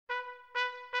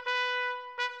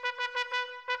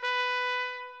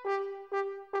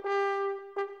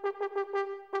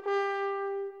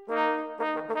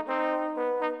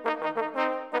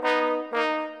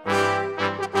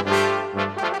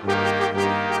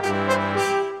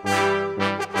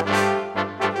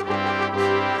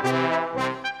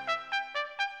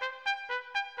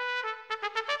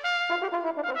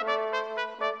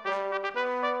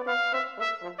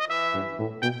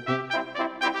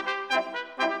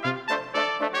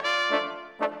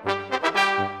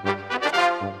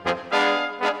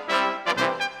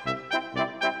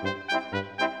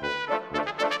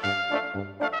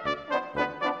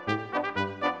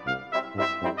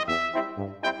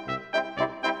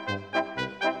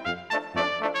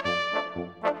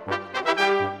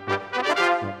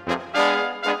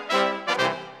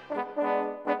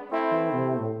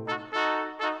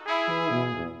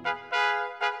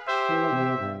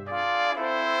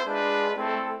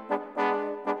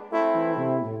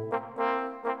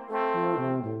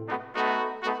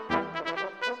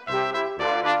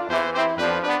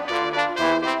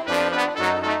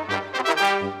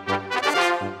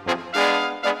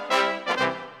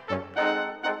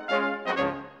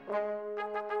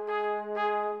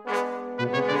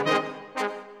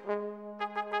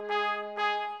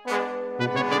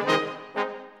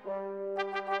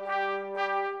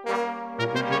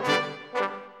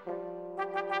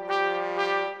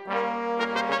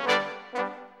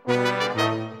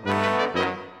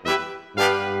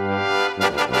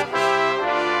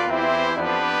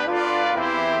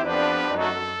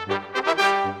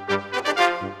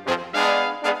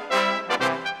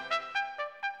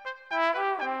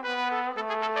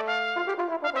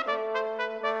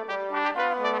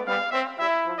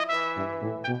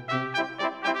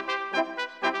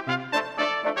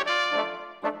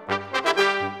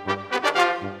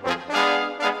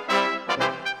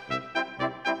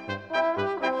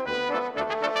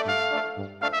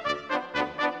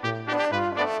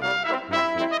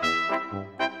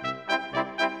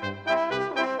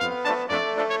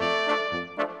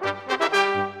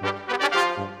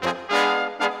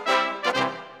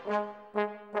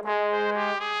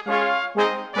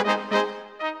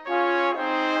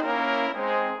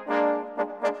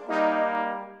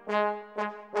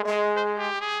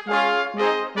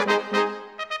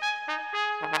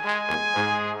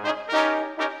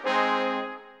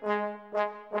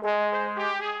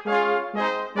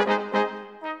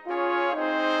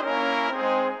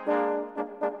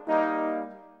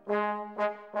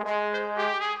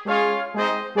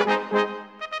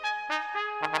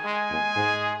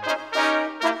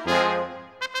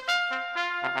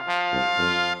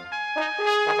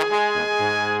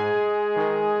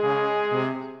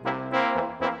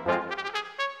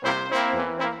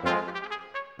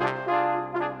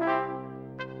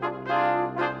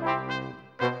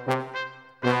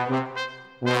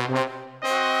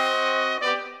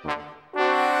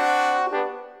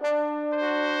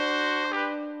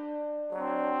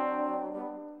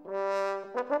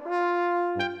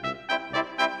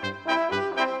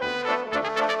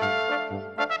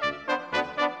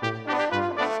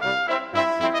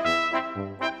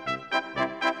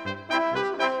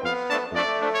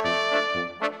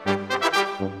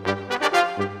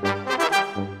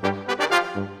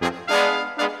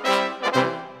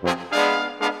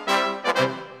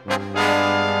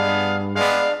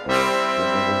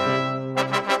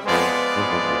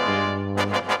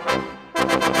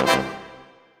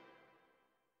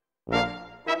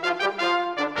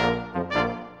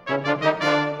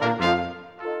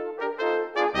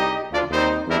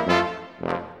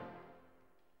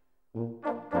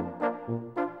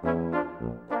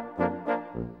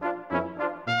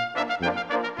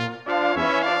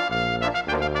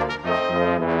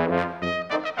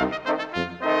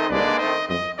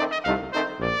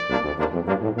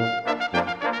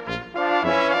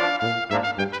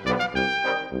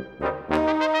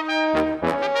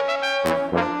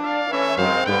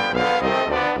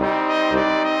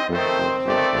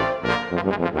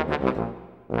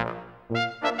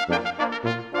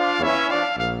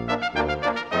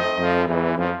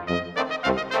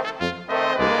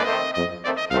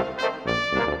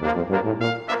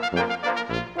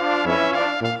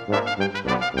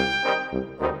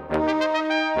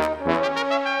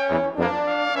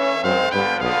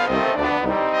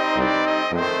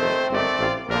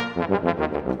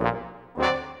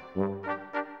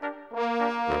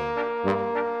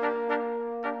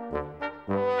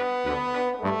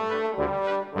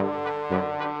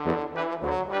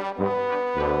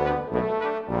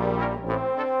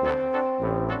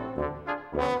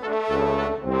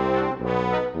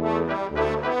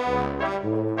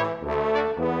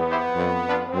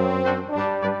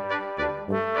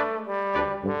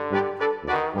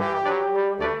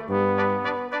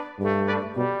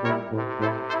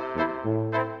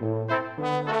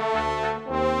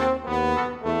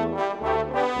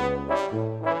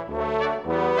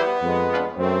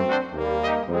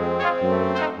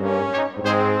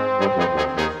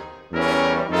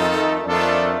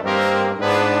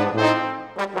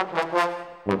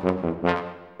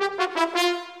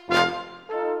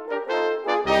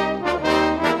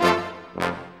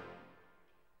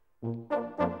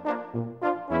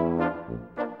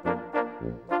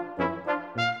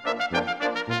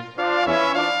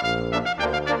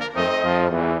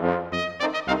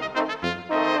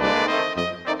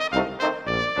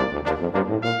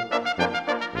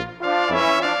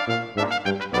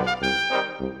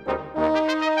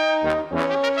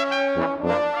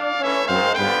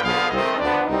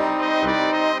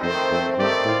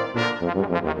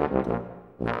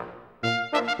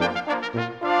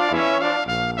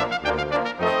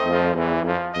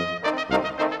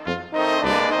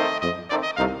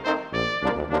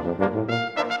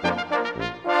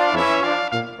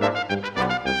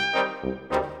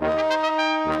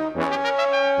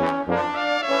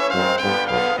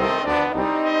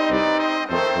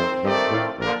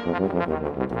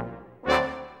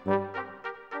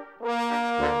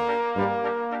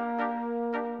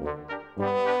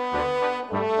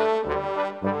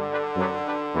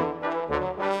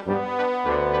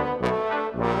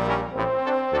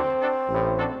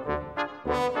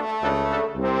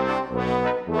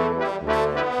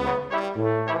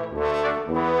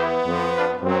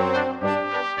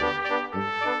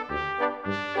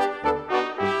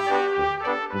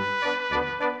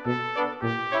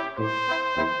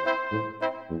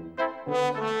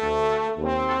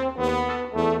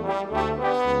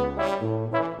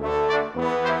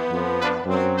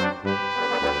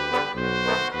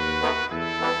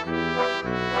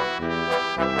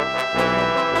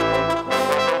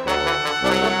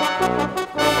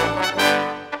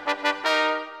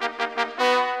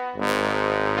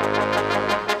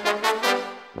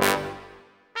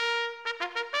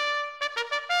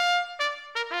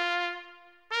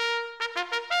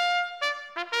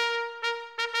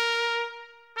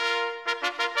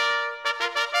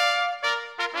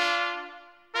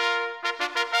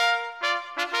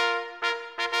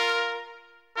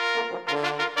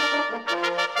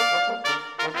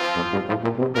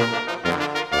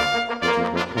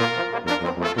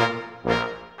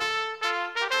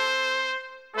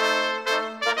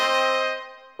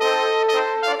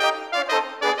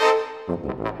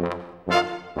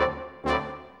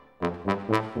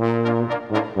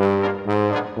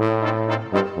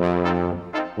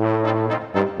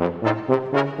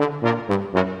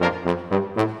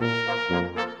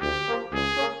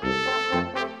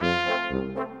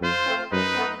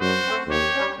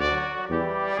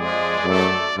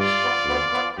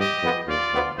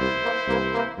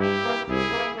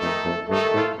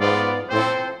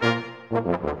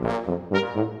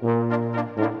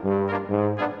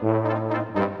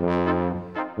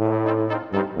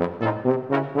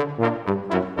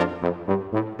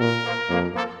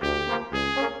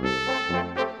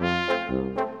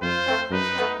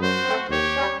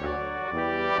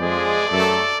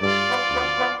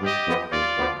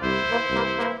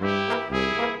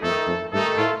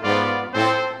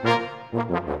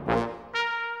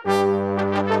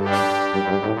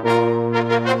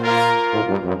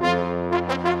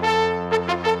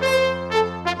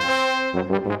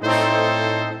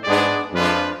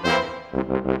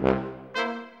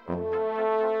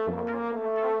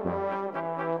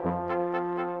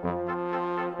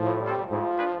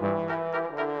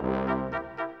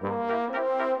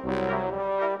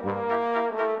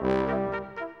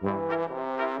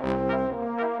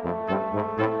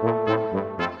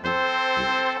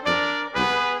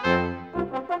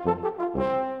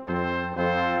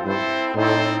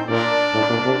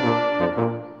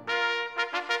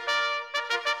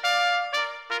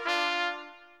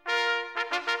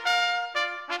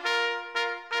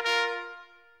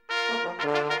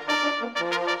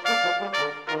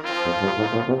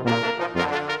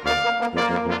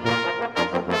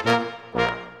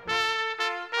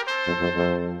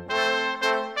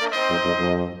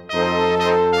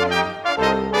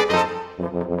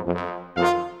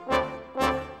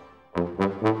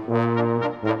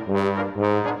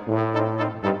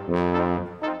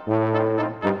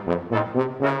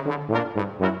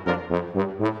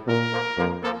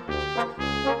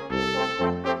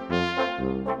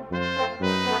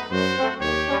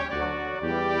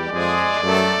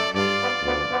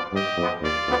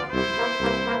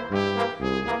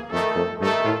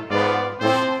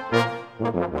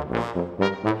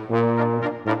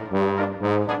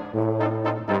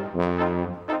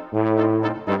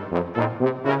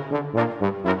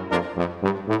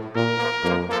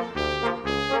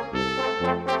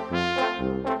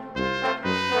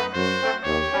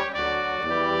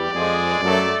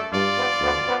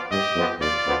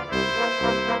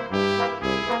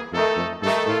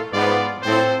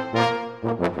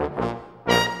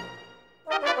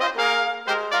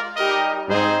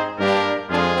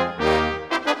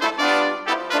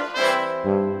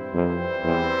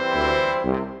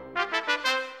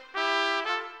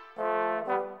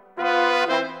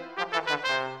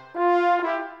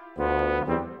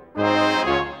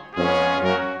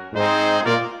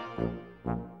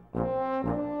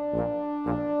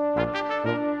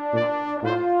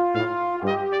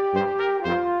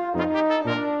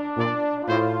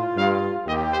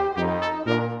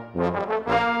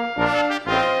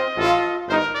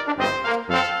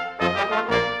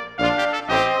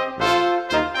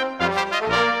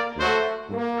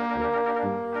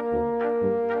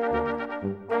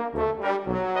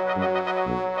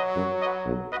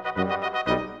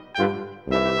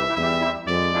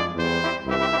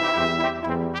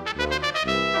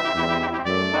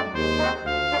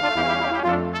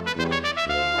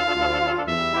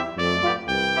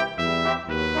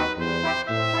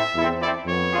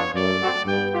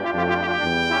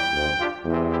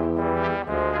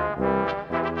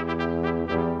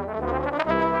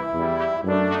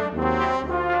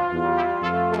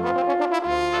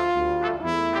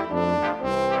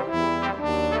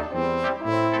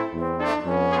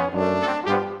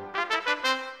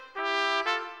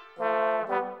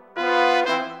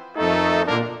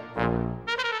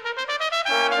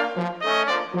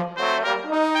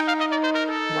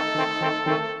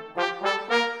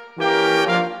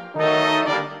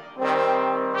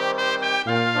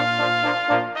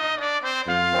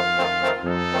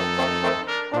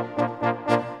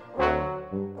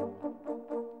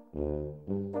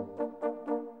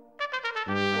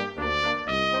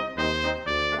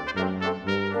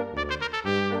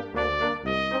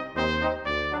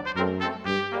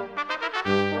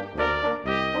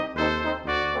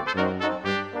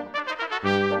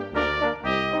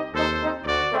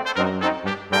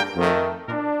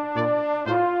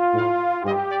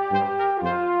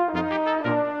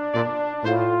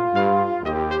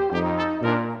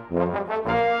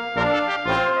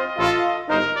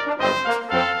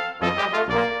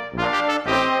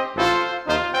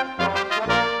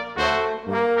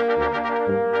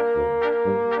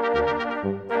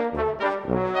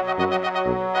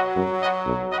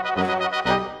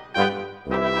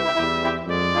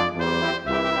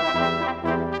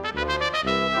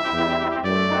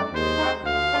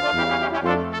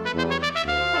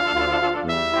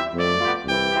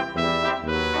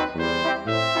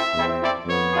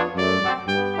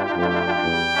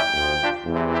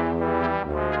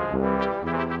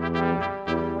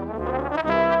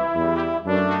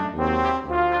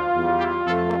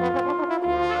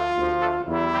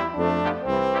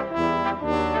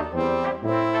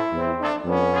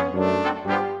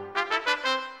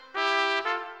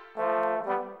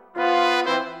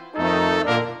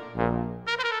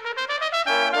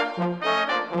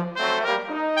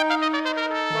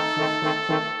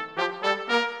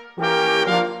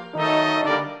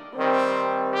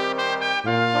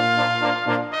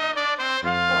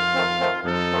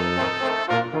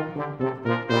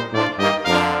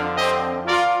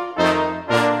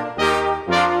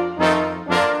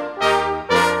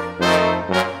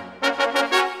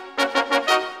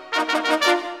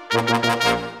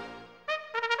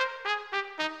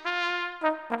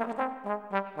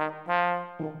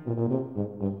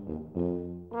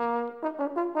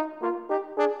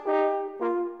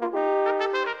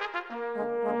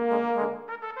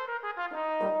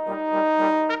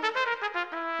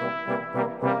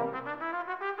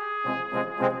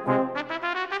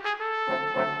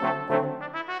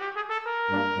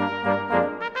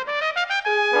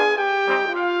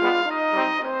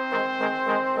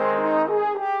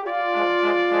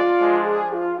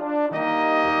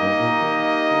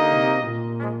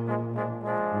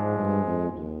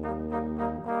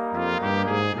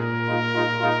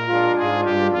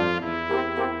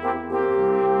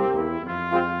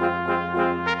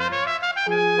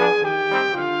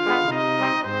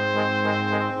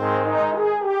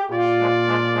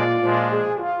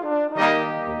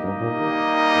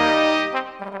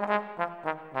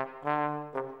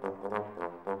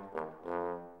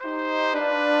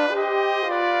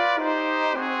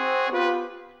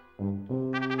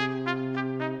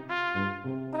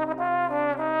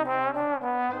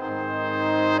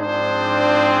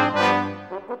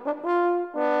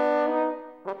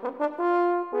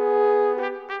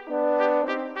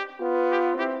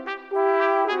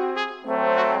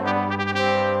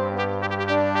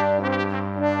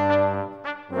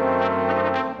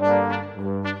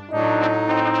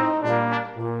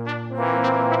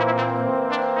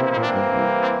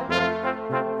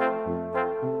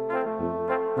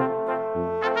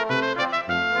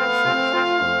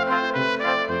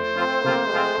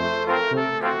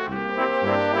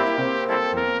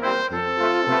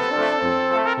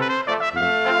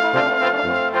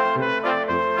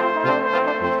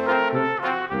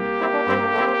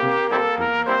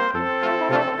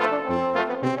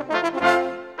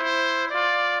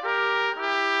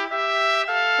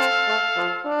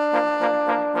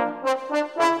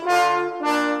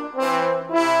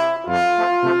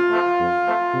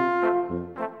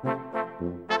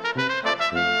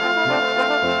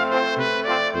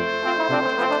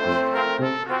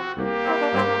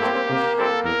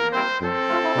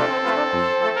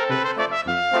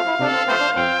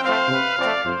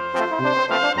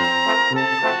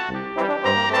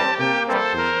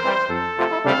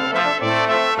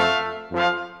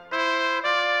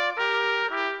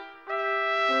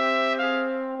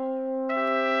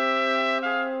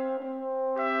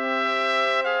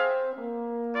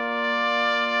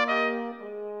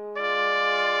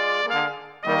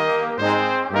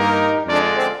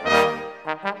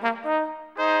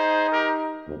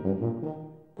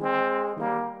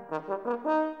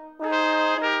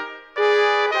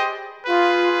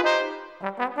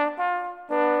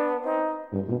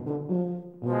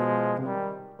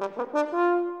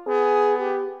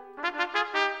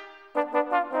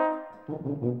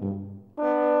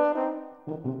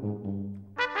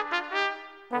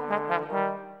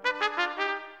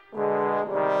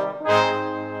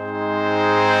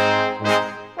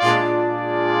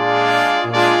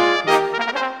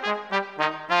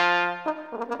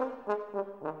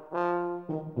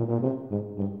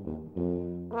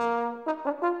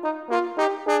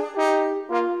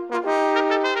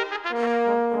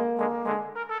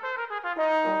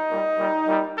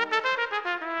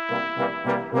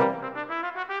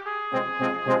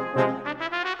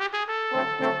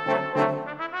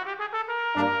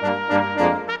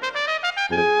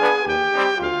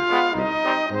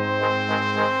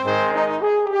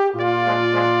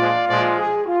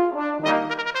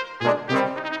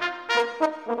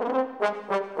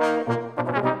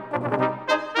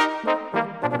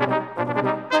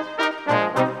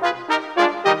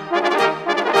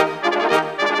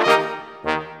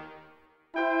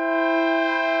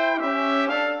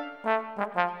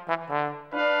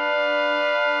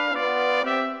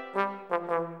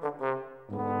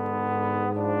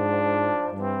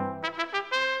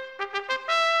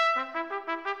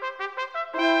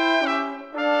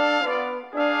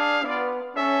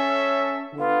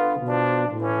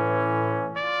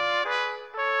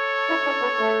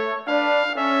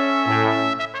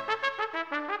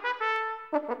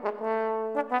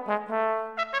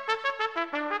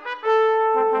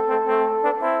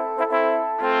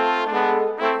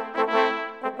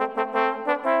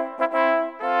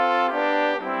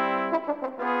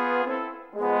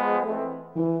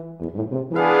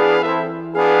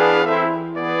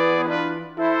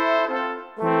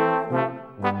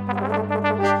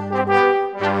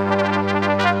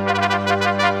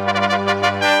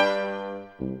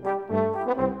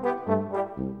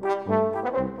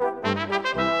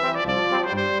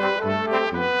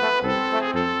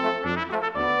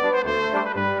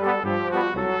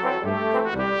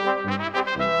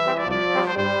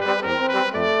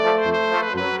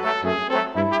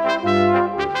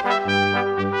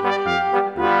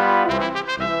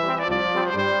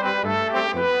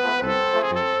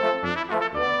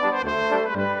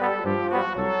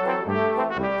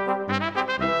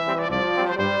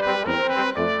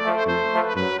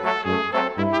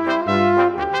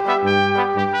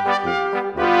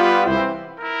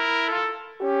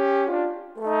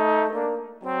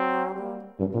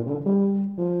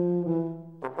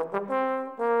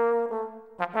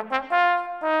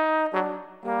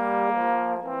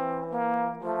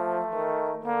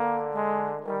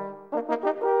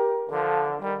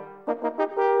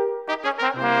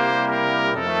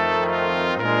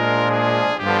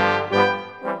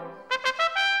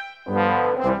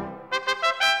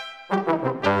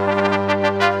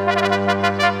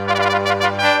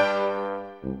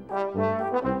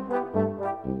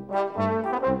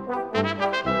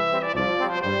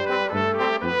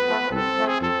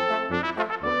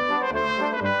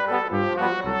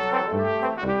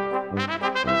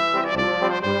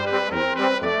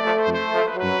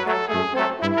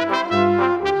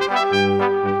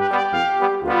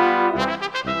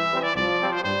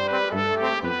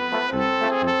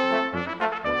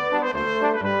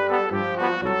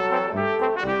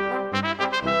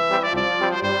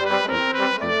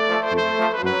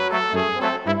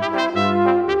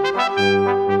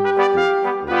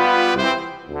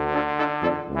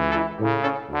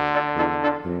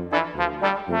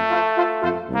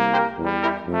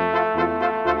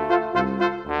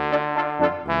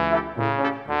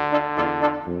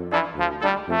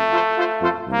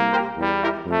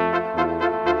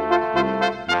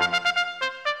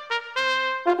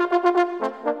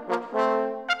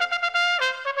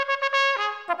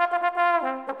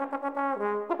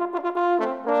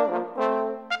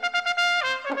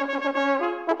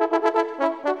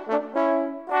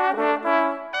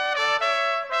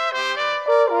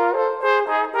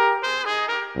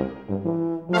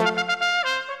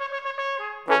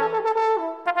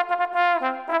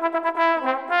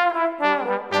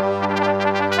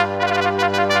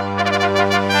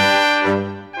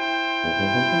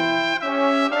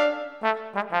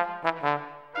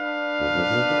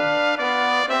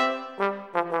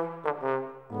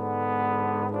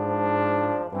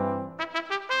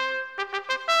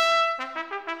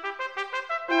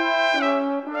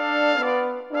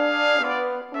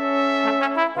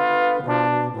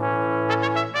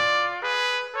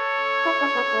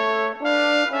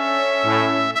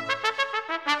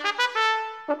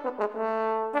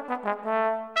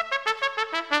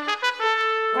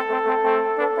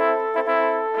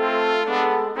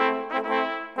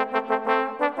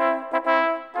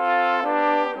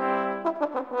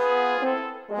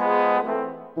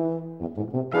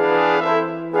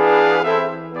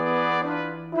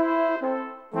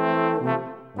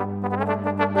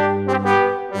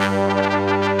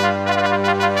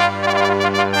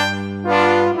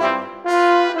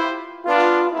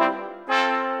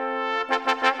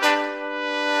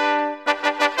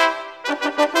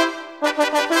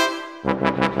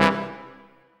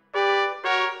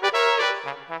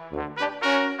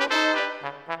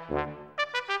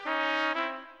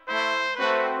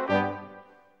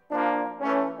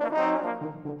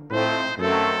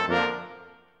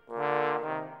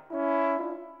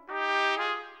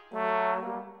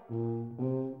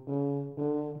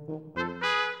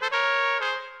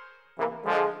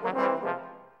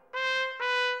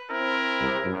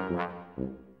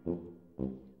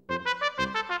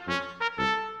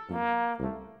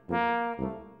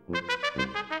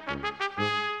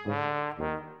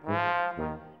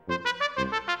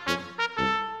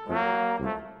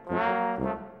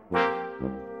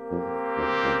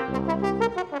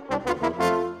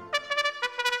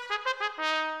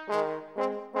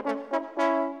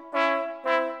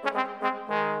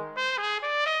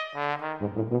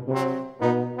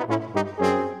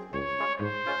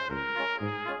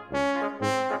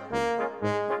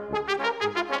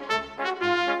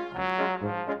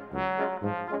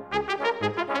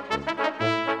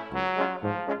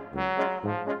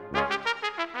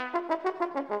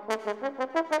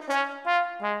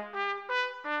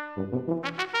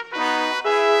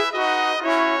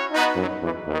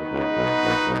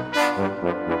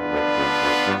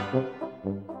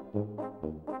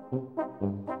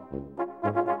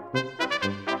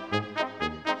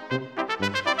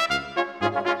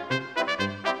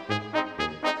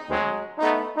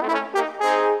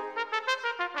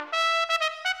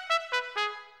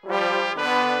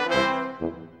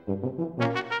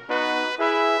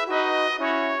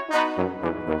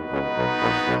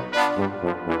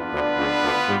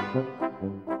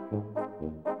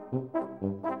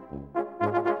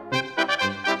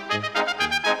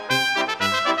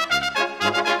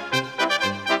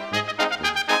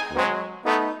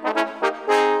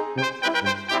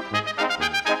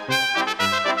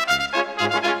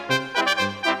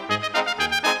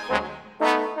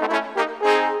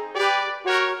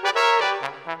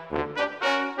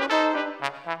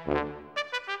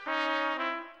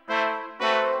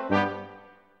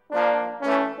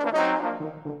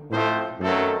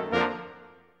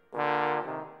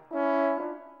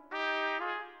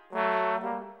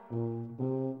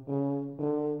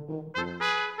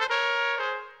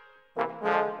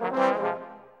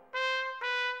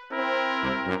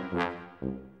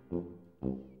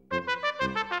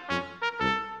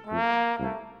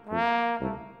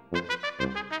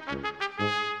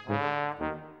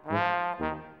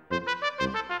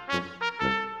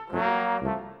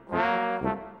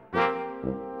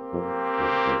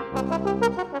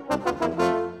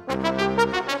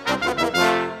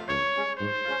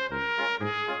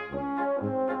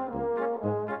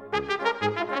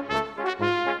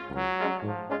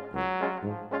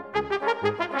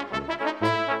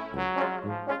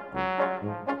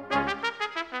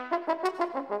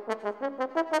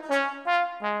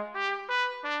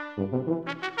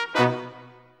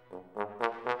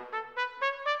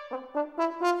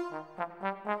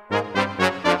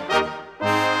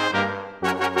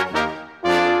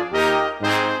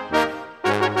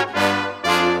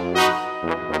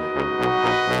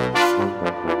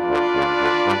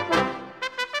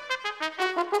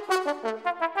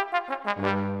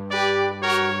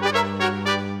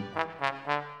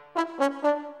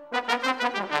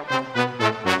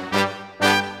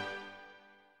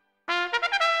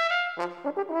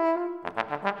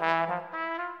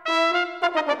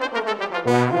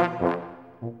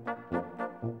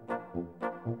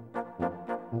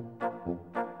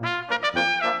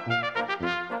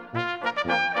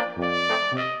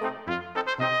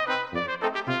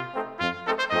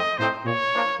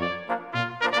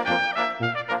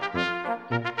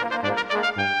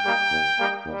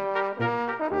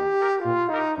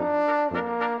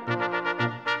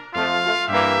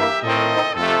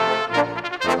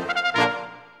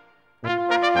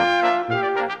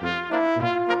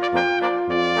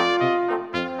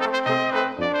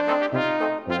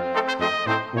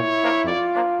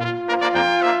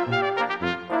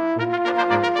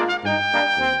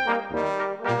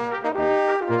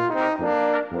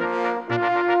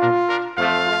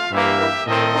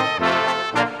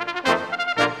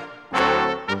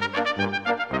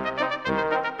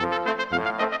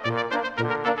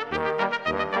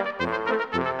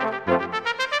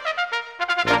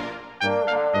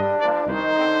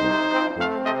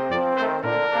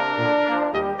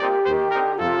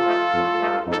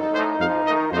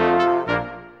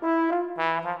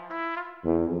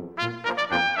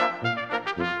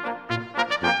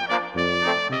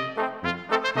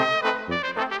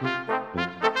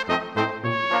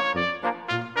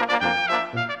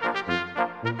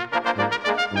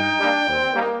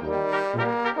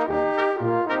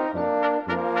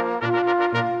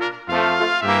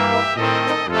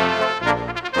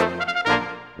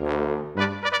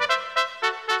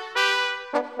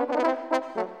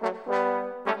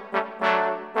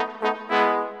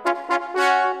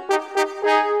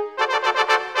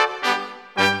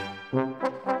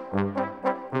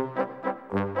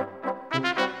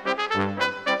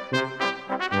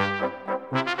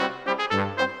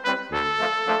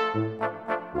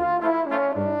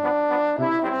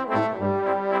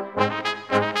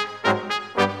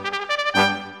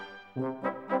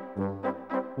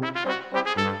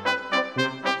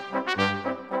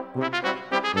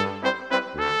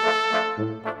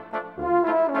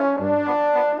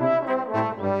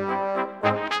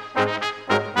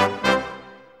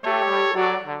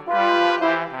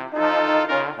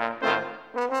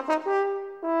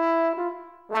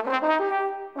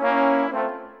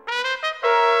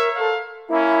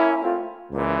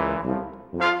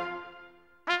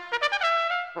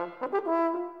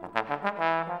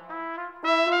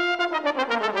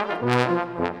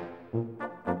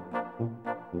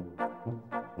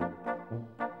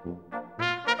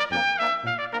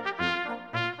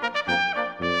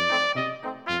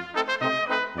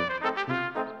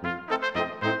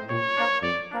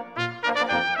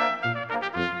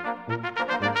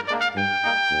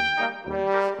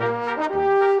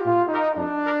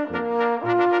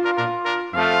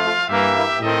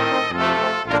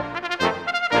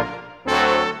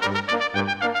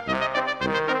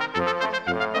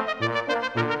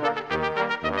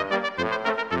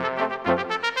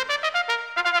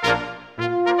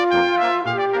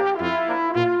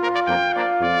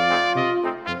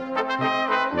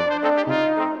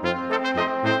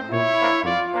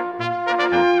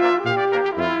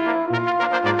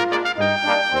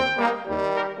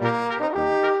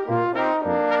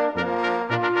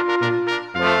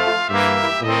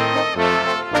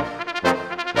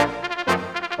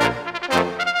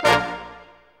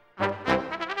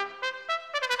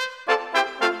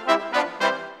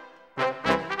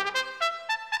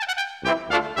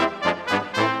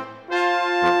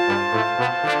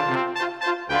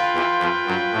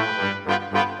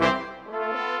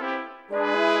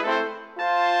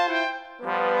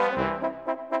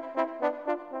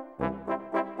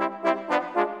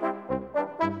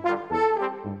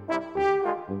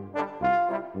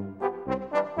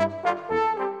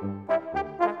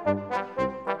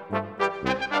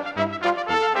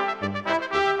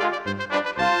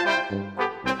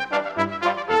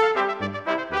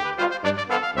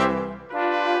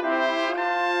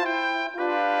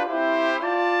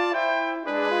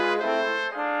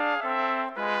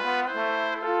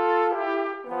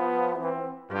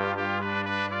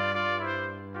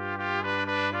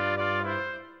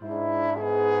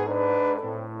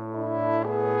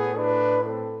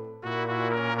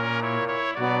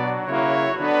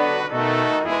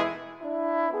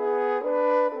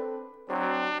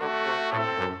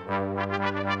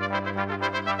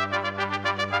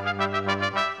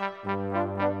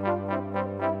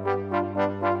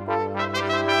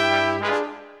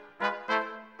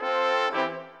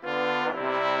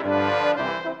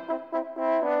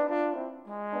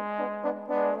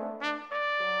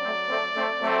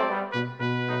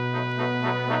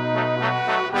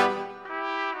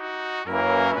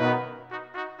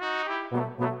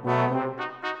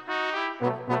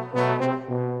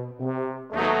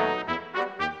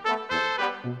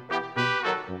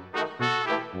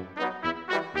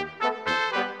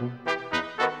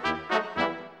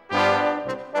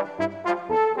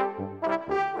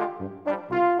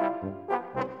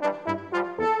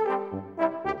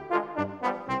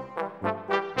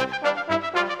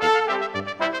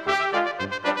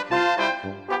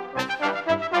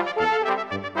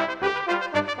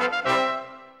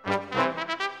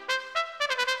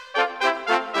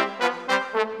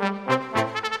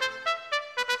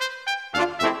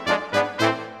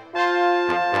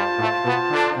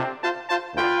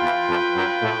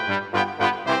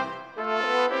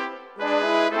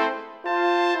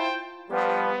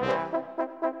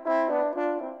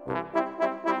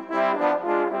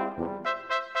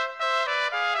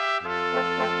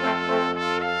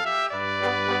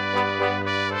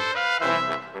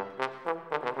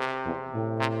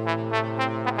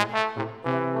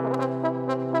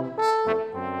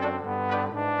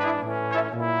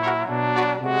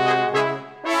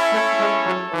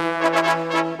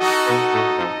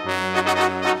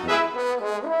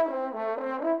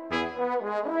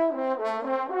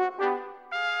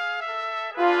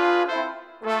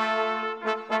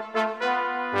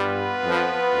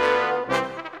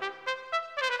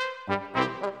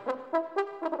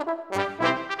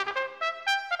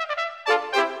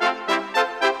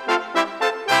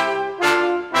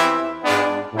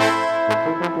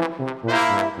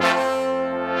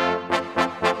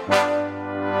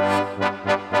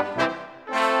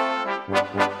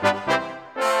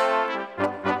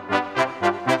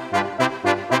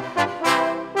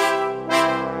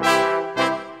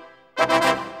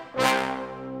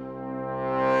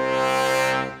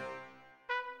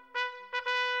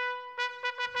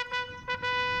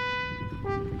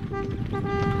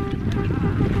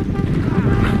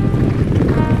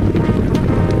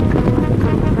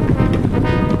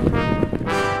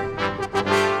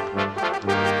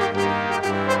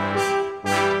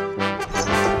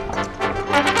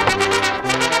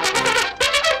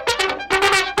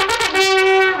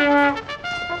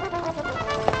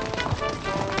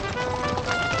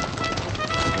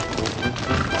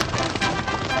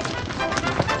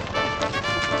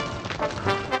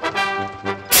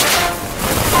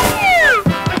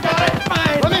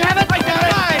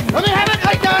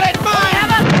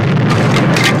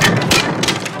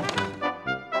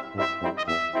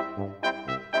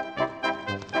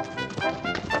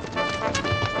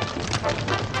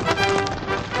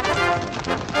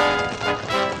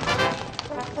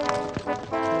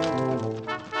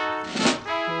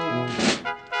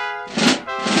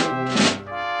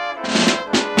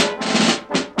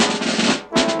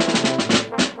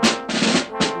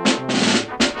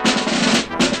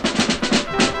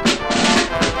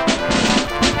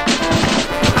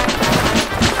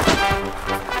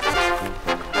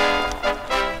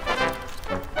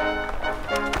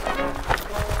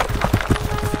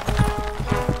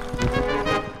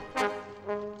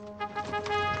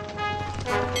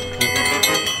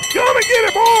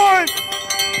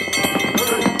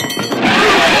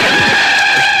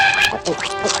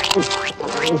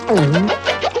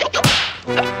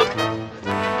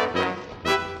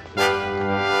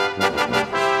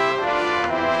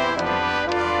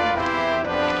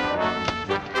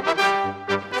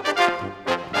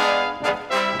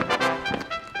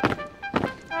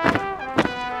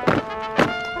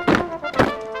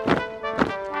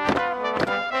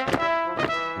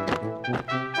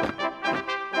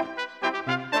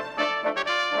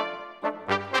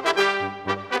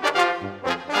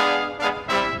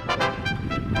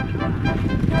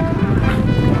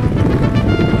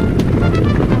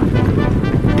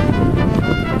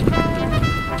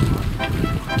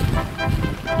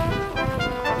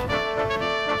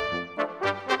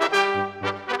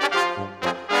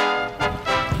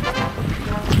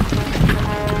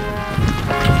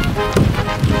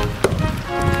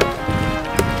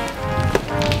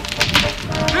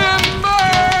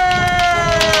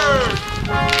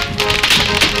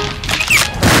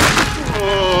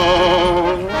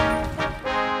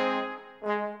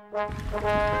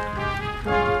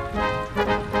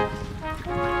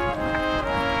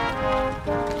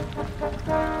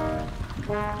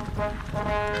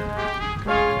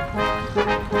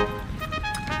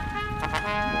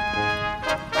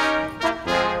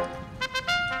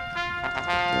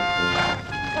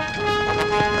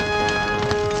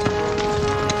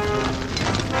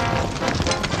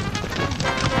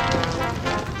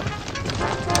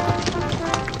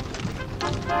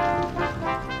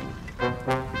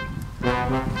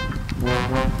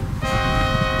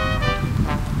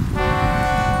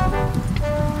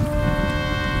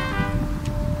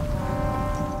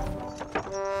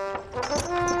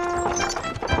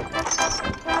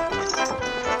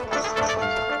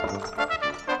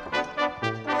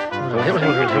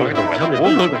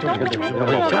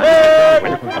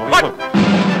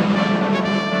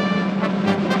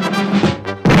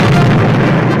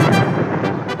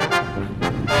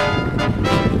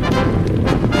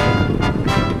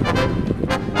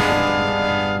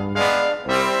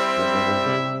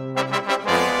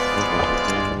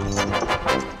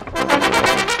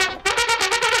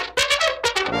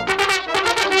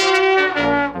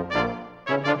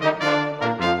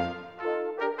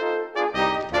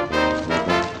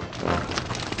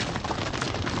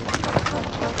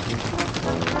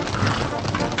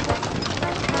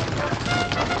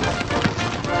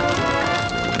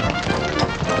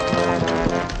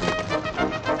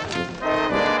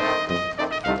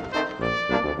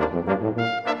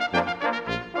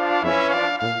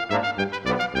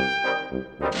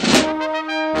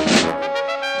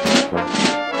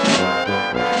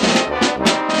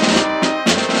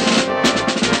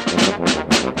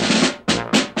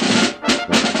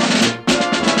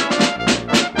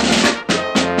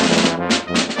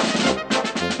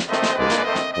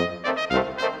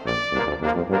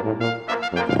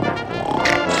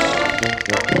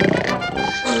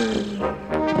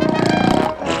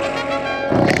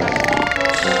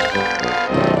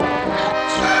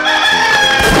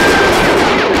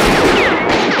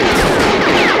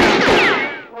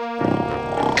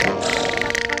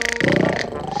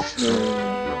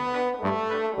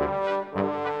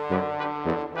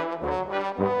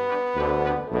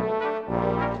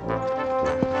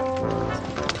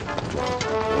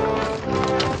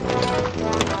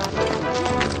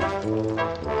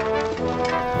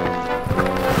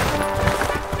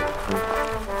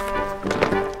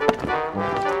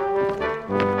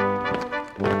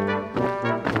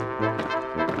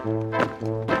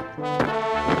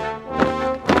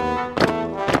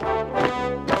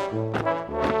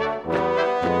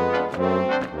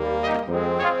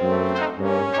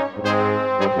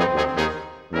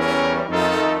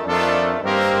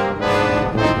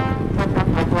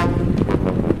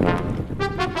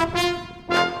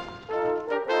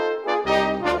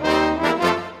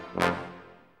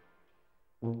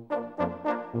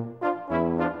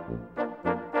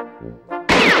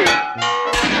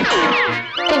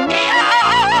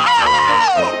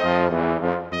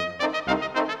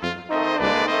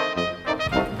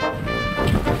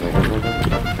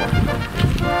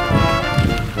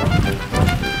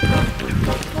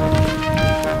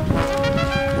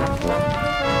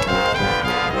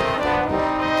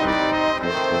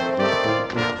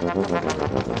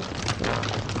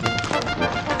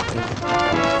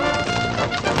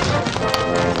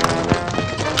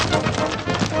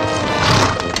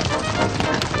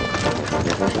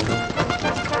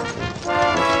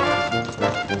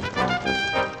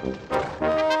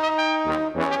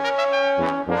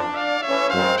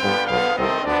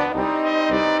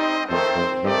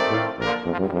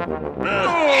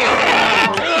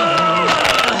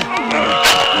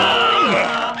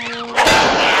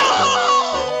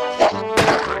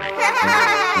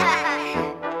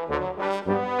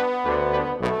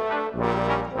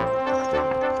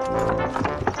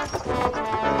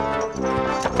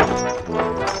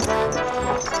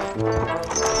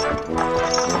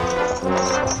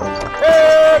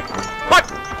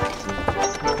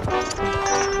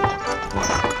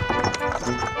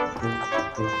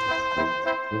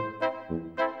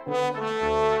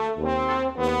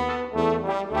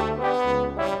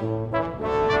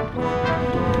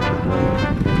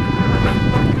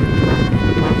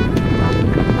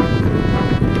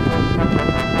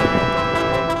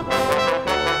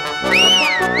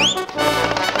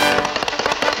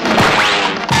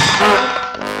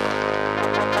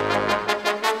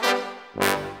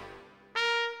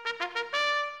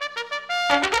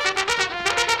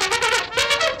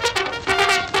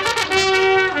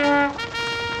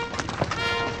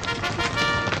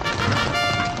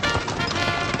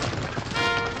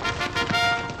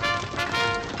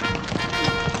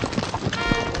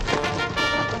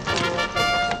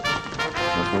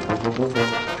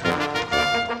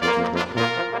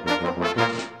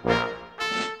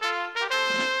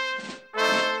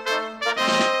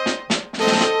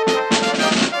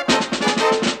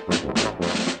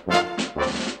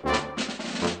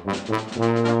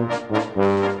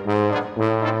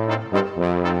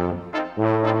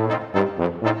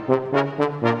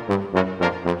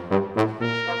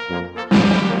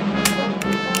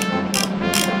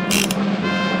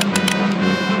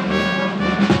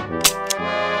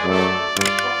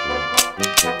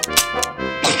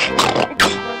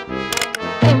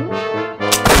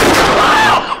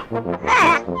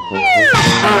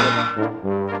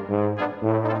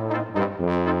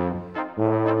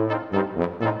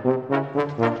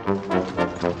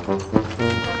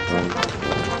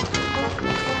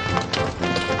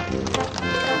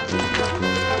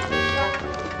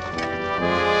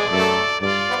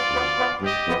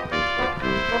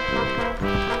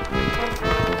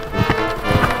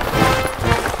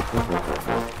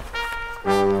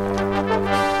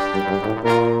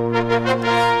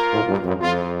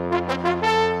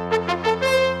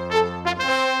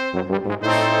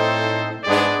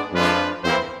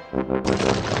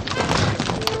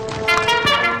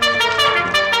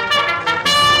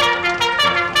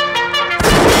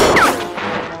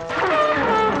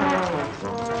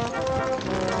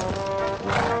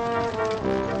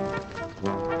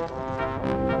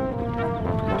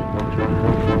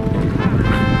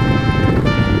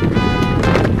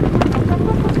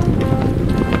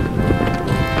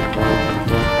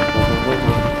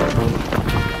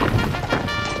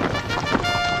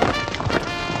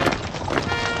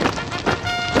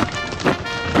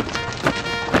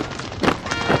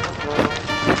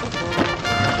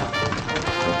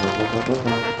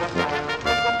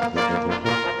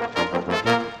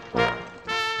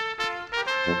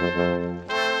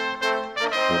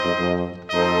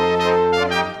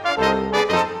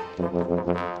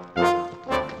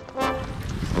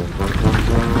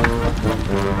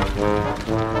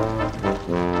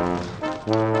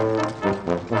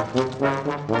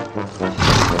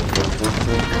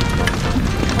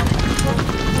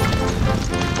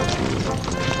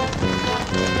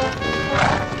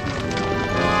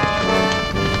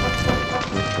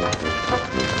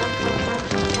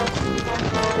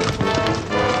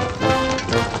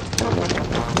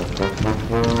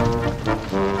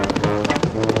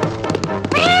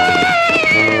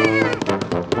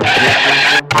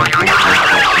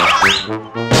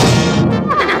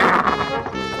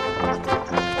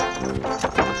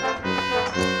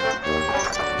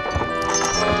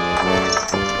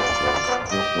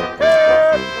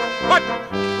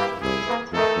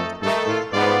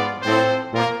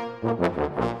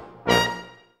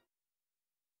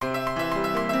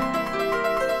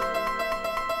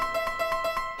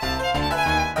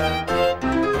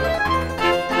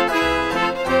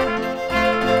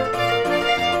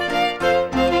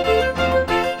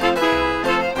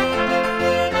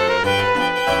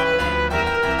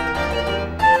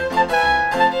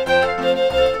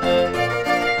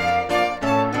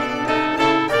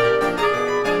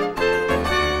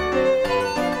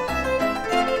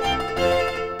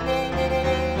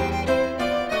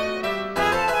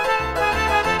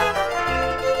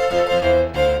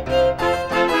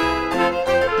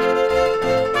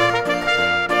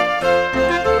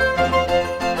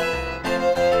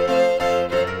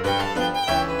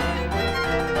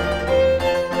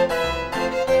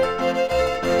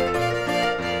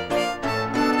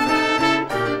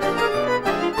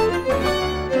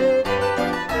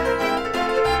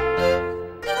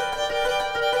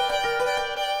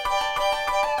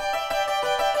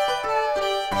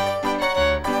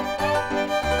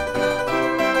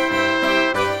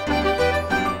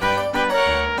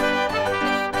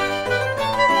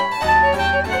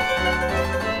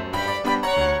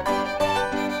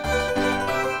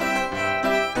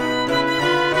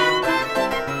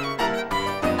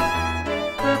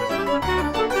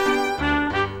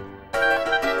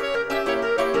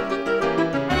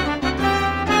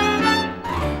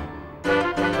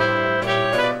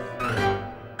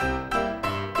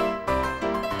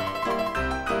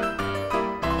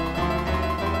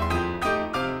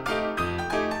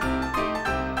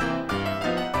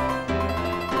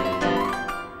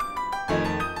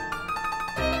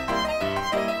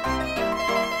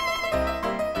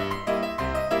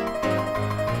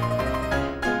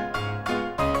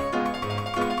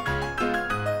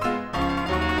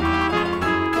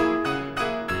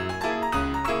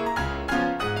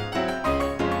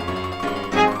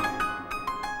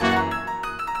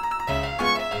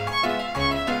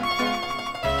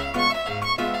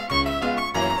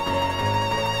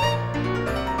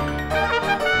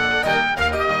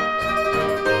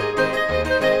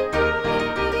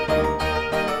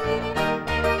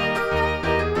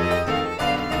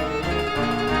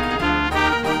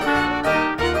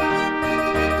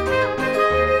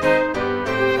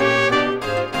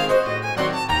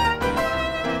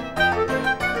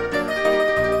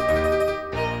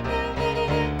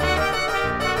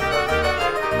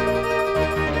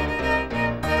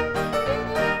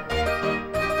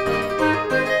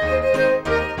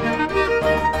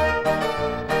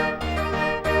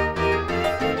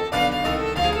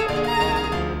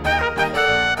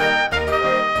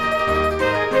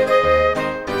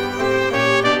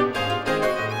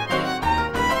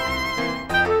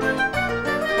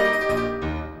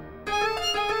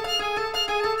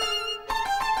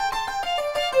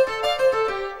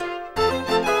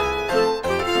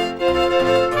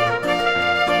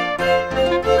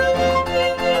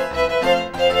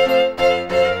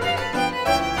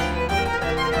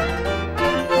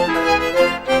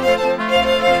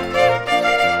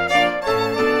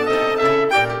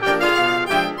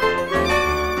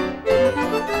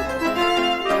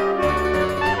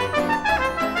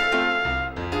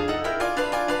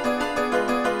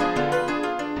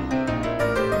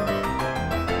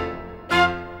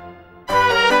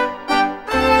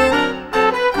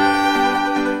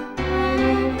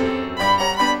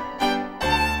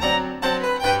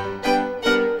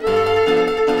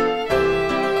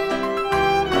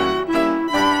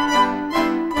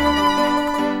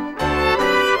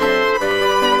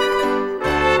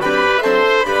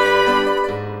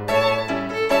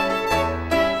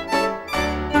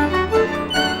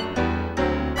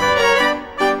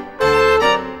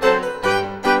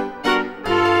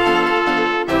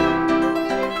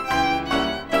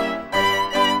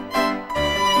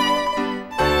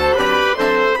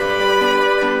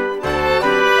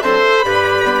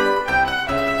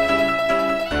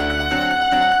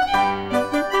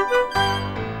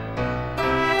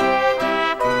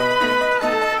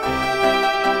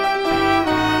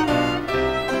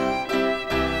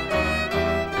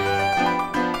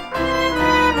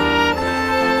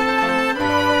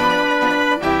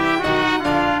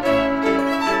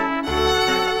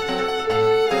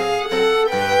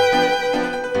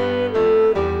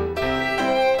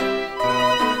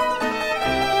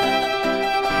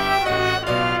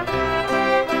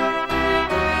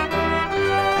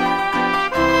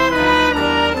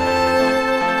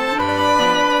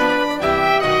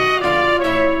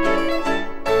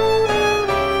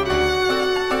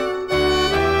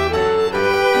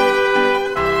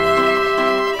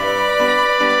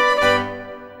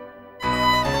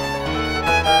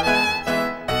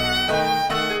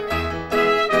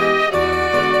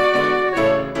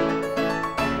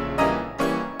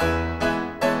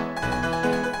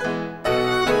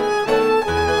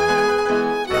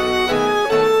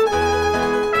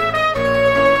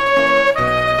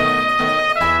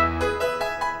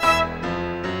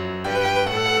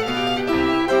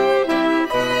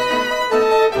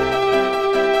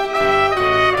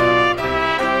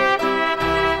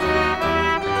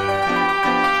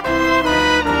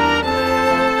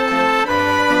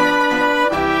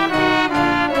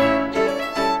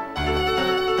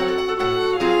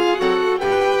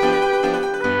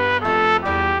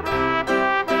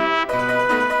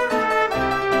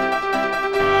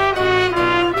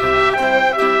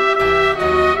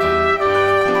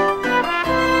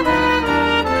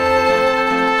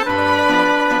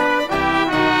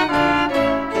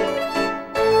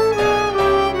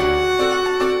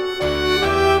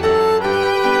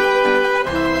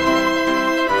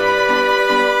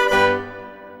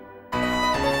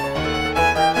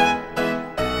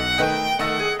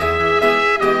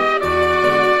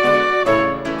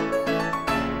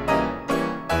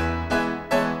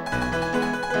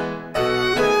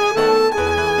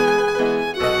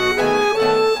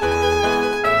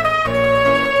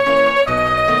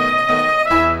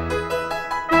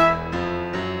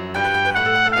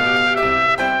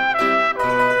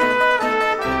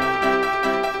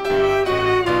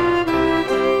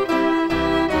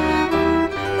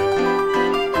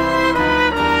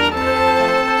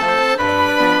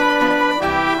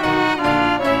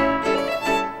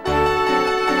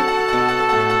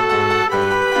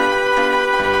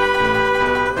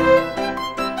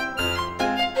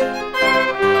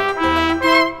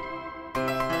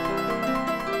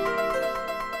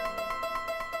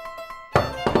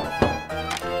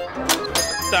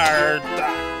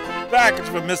Package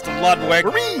for Mr. Ludwig.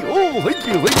 For me? Oh, thank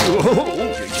you.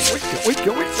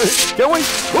 Can't wait.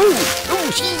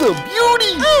 Oh, she's a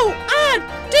beauty. Oh, I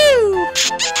do.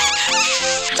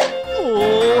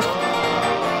 Oh.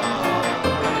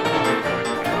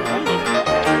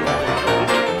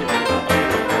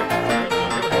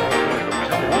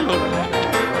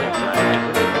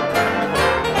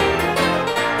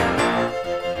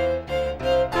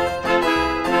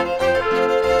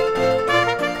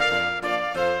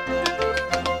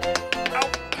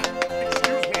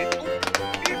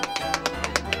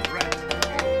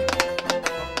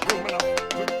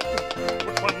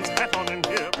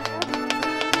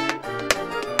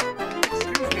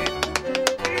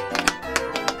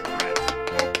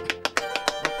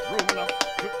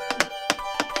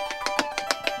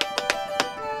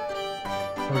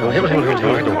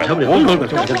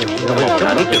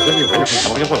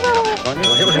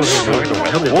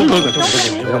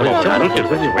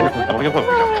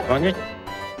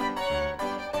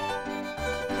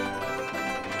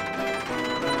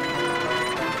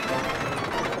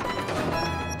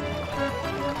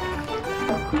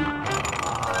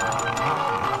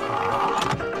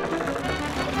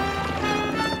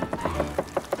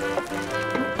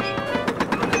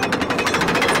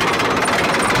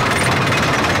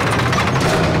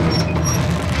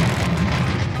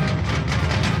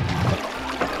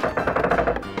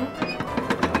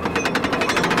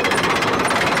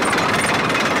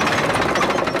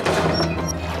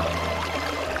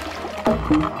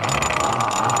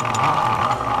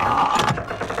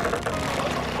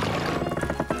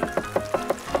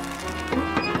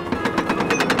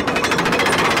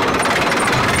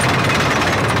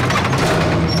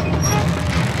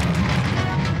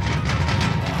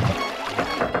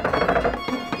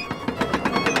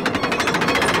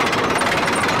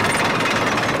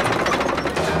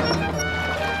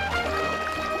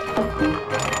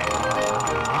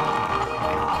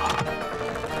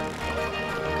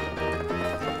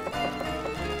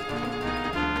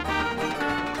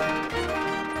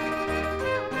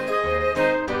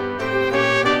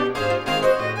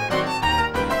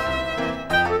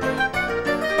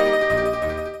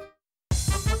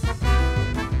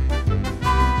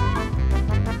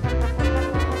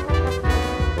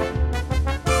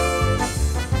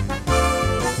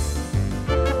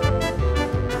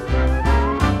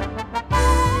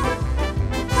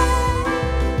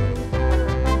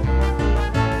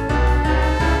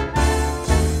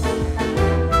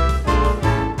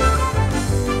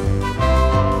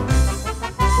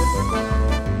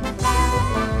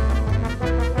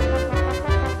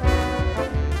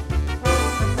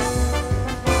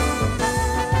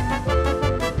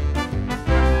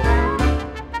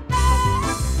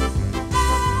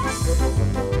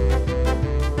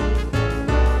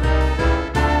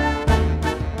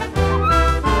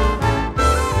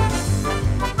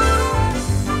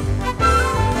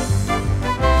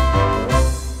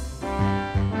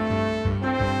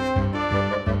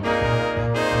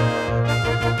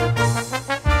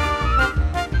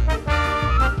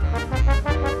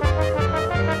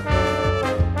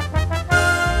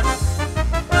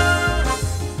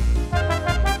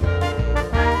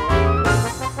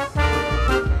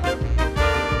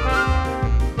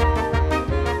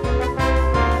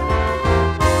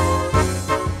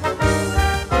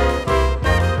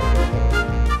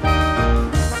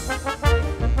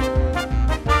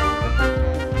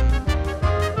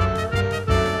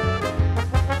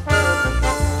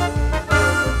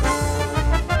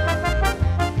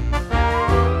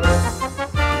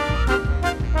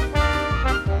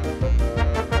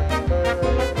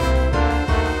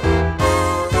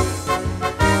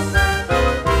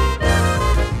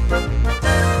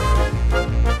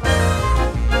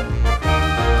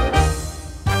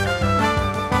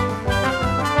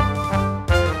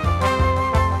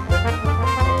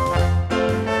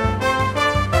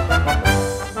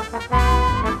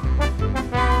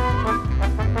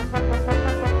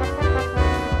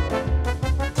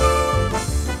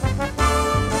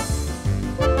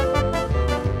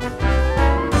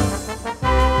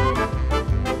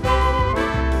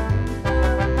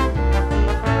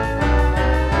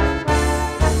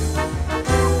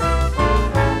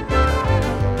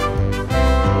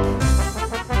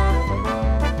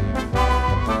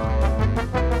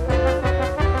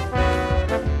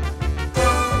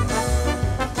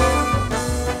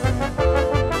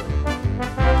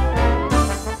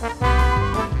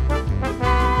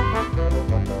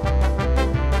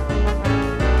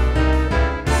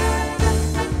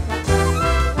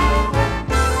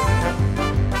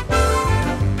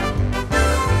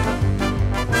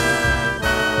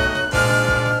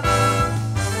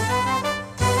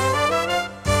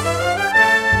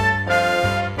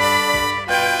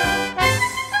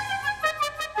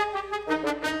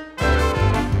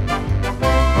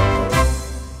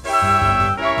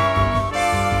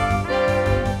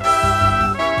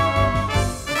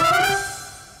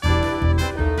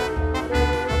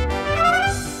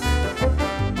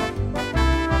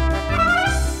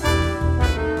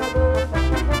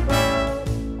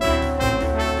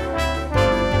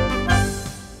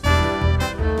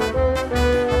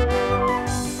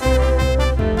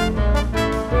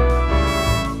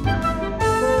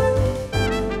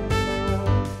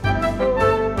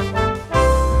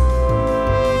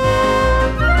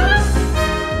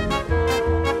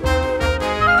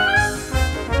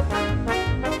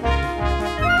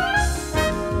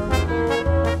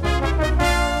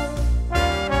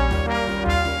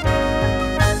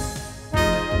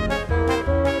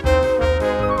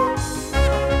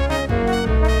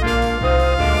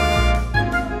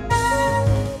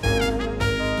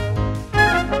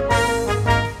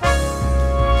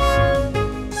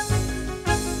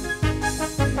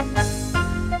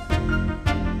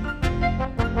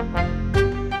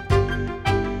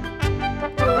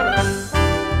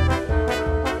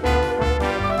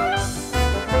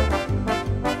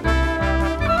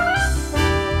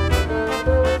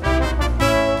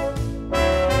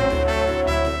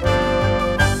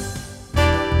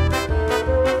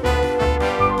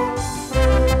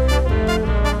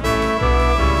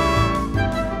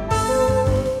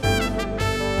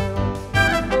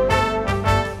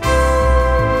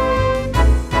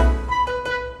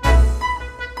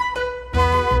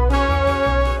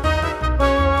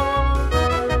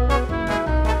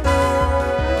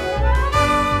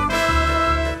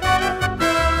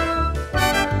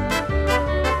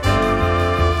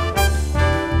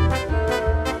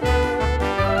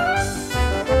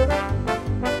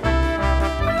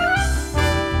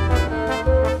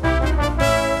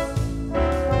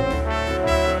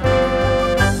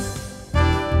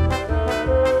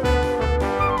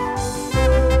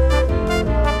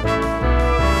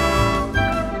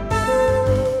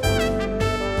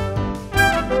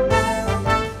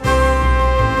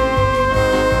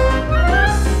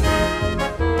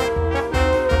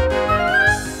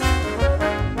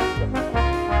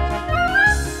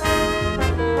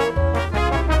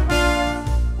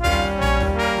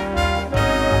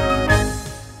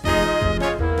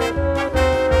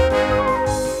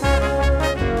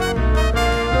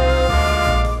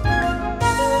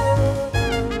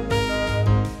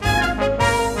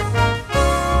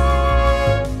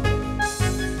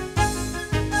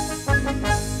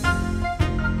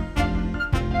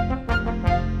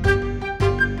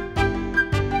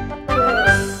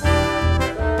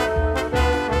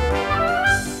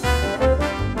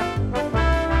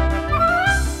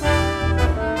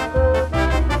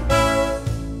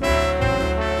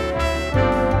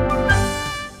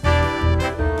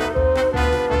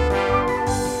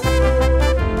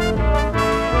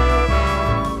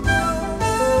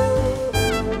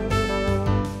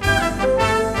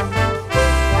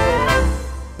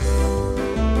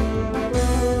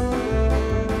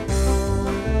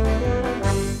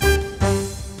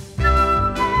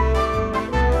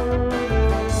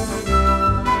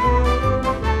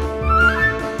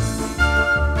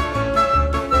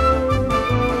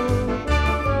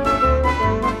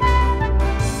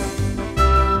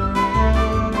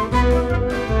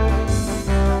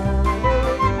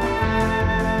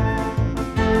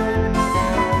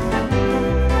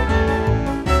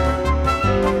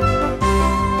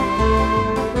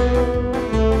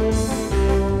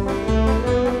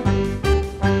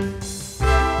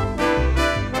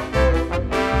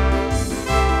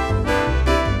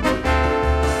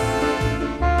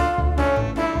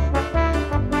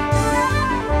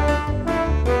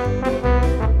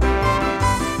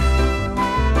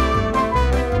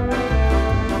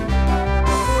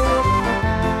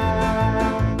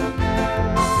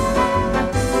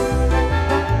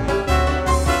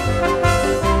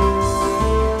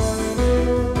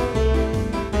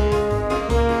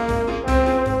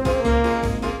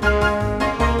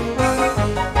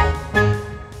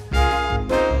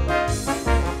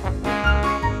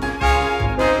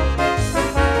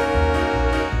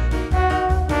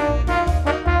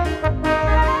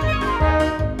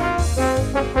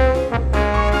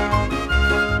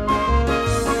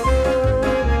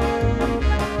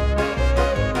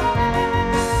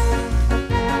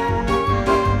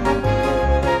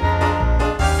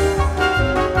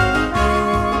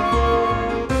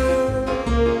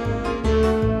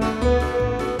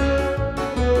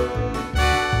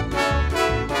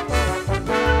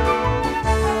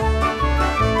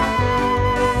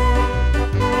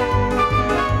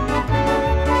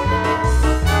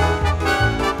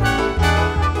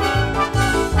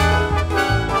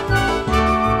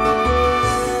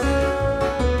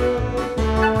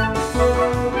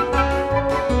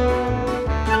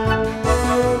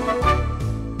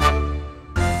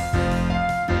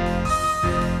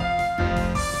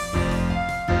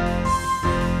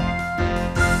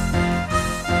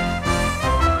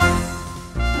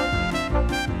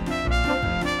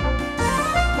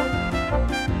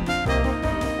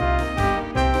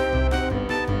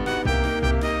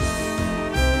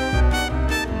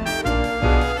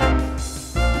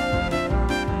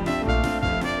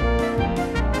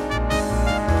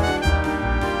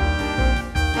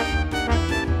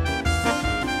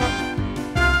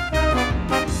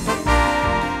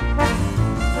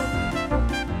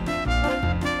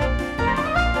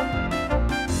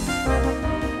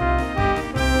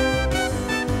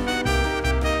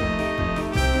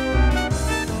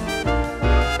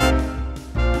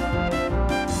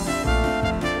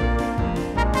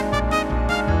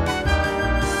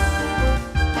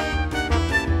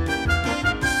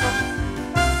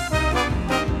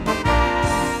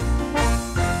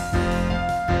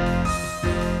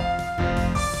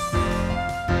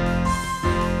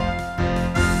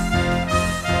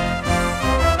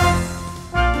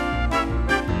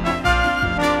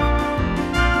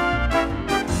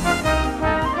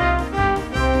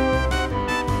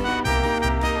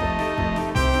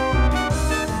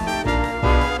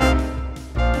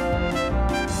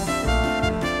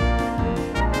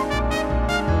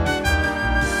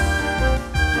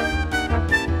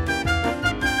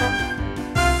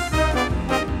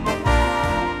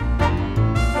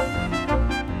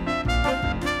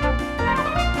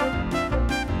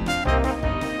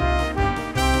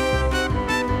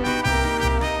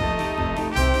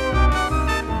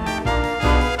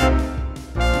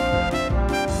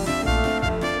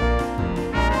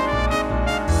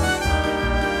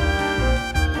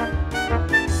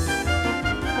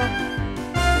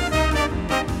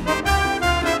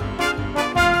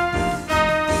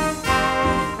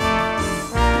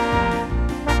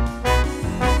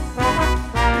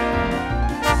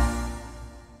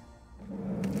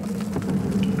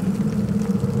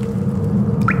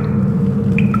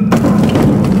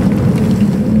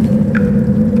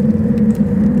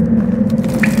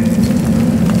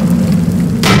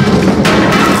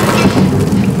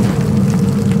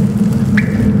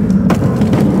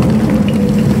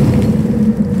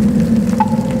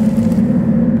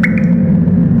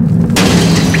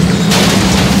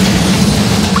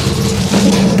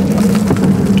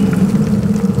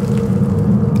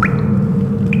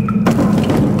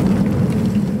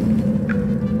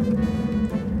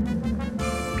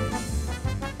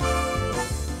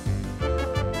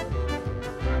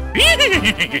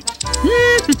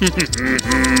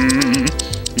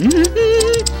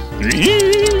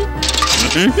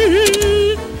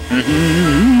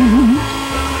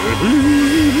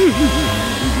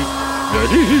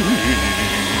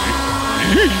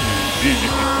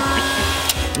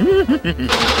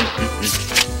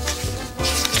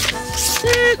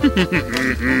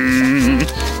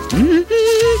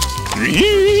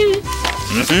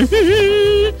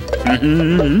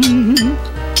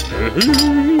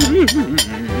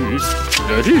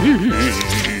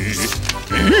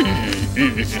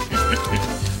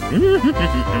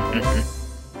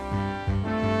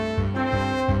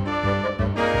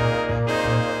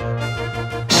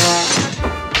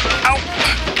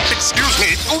 Excuse me.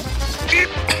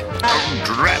 Oh,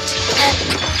 drat.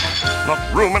 Not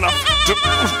room enough to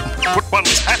put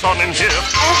one's hat on in here.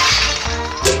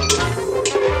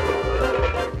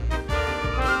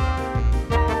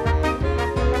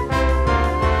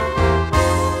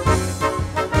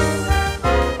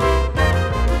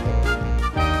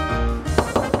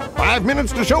 5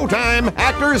 minutes to showtime.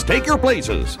 Actors, take your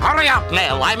places. Hurry up,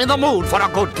 Nell. I'm in the mood for a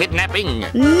good kidnapping.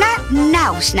 Not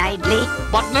now, Snidely.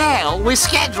 But Nell, we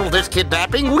scheduled this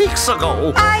kidnapping weeks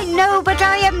ago. I know, but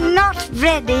I am not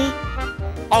ready.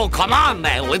 Oh, come on,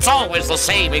 Nell. It's always the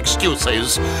same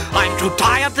excuses. I'm too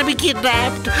tired to be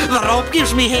kidnapped. The rope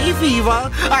gives me hay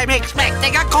fever. I'm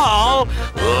expecting a call.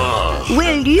 Ugh.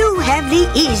 Will you have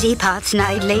the easy part,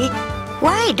 Snidely?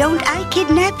 Why don't I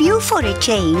kidnap you for a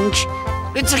change?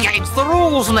 It's against the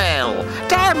rules, Nell.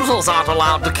 Damsels aren't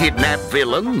allowed to kidnap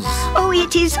villains. Oh,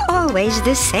 it is always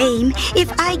the same.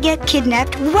 If I get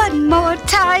kidnapped one more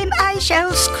time, I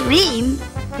shall scream.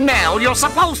 Nell, you're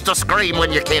supposed to scream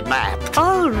when you're kidnapped.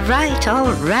 All right,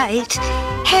 all right.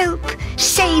 Help,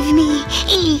 save me,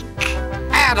 eek.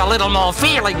 Add a little more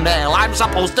feeling, Nell. I'm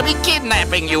supposed to be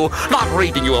kidnapping you, not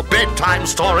reading you a bedtime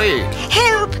story.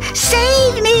 Help,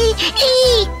 save me,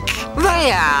 eek.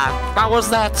 There! How was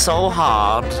that so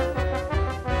hard?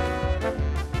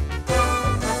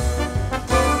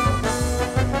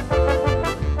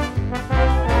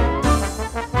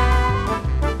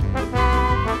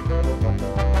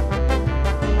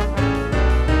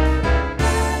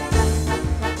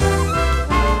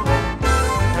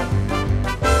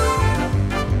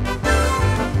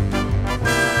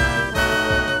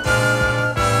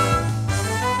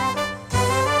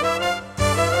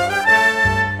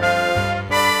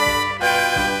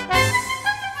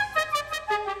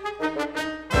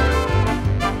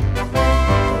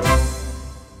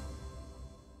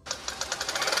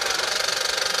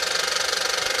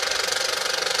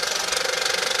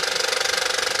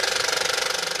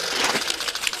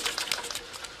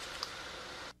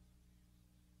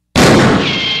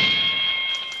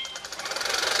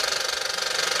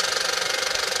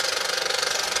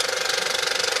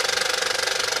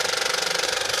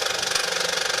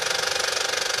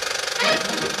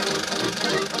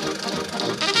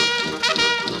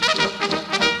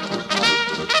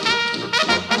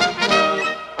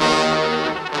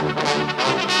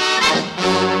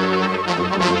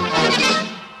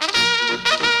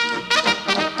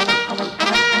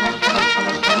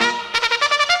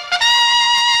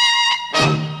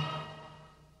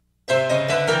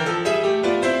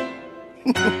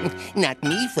 Not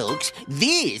me, folks.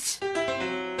 This.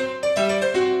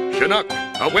 Chinook,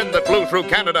 a wind that blew through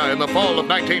Canada in the fall of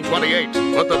 1928.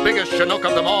 But the biggest Chinook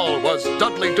of them all was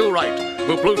Dudley Do-Right,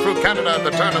 who blew through Canada at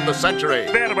the turn of the century.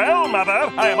 Farewell,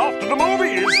 Mother. I am off to the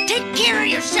movies. Take care of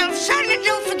yourself, son, and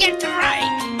don't forget to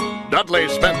write. Dudley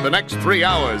spent the next 3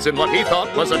 hours in what he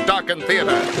thought was a darkened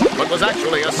theater, but was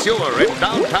actually a sewer in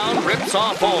downtown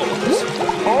Ripsaw Falls.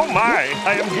 Oh my,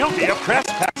 I am guilty of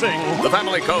trespassing. The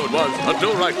family code was a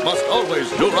do-right must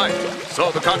always do right.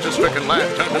 So the conscience-stricken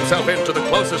lad turned himself in to the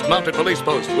closest mounted police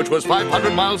post, which was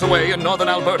 500 miles away in northern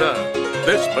Alberta.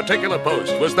 This particular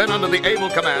post was then under the able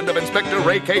command of Inspector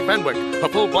Ray K. Fenwick, a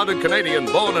full-blooded Canadian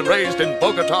born and raised in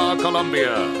Bogota,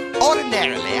 Colombia.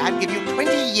 Ordinarily, I'd give you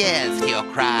 20 years for your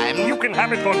crime. You can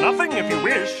have it for nothing if you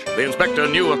wish. The inspector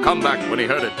knew a comeback when he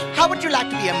heard it. How would you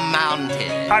like to be a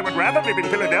Mountie? I would rather live in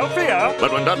Philadelphia.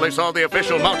 But when Dudley saw the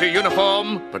official Mountie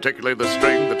uniform, particularly the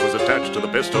string that was attached to the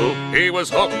pistol, he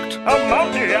was hooked. A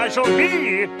Mountie I shall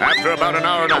be. After about an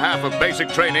hour and a half of basic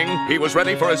training, he was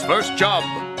ready for his first job.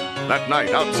 That night,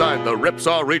 outside the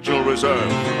Ripsaw Regional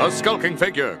Reserve, a skulking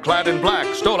figure, clad in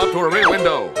black, stole up to a rear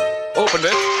window, opened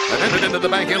it, and entered into the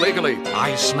bank illegally.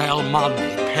 I smell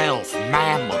money, pelf,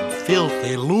 mammon,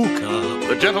 filthy lucre.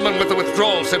 The gentleman with the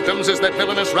withdrawal symptoms is that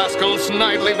villainous rascal,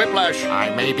 Snidely Whiplash. I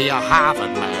may be a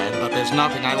Harvard man, but there's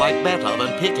nothing I like better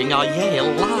than picking a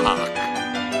Yale lock.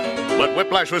 But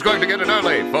Whiplash was going to get it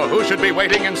early, for who should be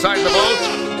waiting inside the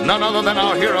vault? None other than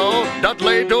our hero,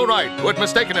 Dudley Do-Right, who had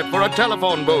mistaken it for a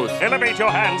telephone booth. Elevate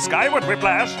your hands skyward,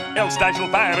 Whiplash, else I shall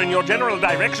fire in your general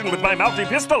direction with my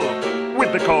multi-pistol,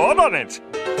 with the cord on it.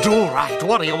 Do-Right,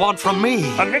 what do you want from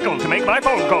me? A nickel to make my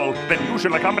phone call, then you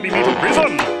shall accompany me to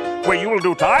prison, where you will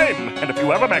do time, and a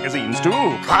few other magazines, too.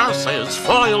 Curses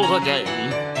foiled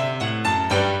again.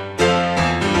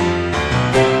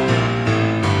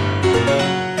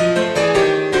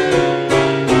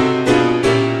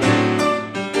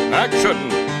 Action!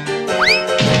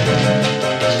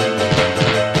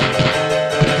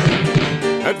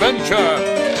 Adventure!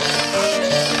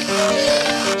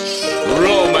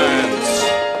 Romance!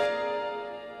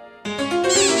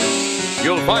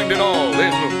 You'll find it all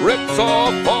in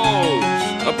Ripsaw Falls,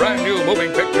 a brand new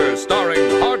moving picture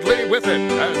starring Hardly With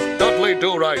It as Dudley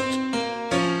Do-Right.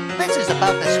 This is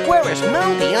about the squarest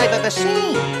movie I've ever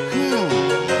seen.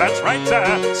 That's right,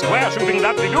 sir. Square shooting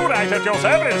Dudley Do-Right at your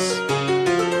service.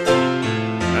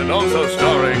 And also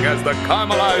starring as the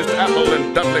caramelized apple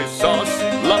in Dudley's sauce,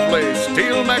 lovely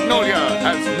Steel Magnolia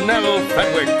as Nell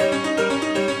Fenwick.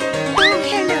 Oh,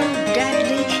 hello,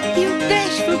 Dudley. You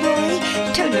bashful boy.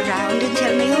 Turn around and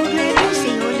tell me old man will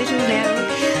see your little Nell.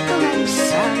 Oh, I'm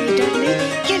sorry, Dudley.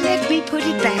 Here, let me put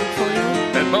it back for you.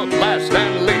 And both last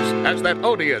and least as that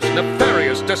odious,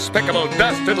 nefarious, despicable,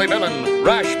 dastardly villain,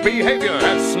 Rash Behavior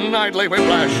as Snidely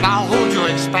Whiplash. Now who'd you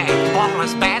expect?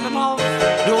 Boris Badenoff?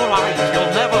 Do-Right,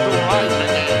 you'll never do right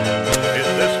again. Is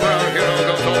this where our hero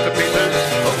goes all to pieces?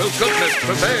 Or will goodness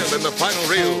prevail in the final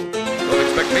reel? Don't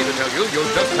expect me to tell you.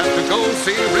 You'll just have to go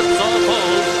see Ripsaw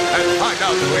Falls and find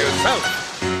out for yourself.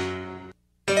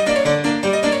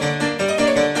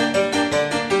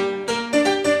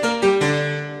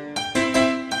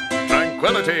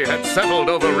 Tranquility had settled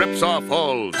over Ripsaw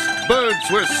Falls.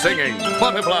 Birds were singing,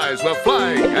 butterflies were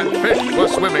flying, and fish were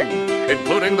swimming,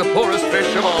 including the poorest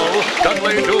fish of all,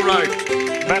 Dudley Do-Right.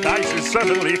 That ice is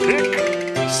certainly thick.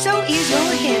 So is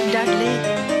your head,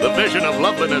 Dudley. The vision of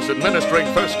loveliness administering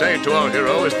first aid to our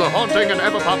hero is the haunting and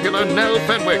ever-popular Nell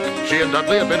Fenwick. She and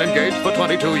Dudley have been engaged for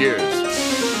 22 years.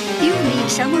 You need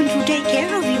someone to take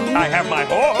care of you. I have my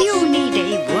horse. You need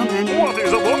a woman. What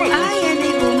is a woman? I am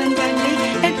a woman, Dudley,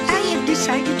 and I have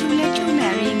decided to let you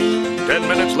marry me. 10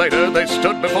 minutes later, they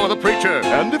stood before the preacher.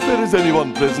 And if there is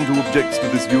anyone present who objects to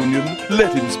this union,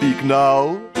 let him speak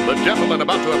now. The gentleman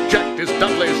about to object is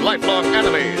Dudley's lifelong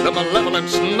enemy, the malevolent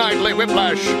Snidely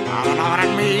Whiplash. I don't know what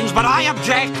it means, but I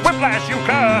object. Whiplash, you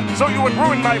cur! So you would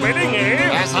ruin my wedding, eh?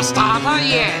 As a starter,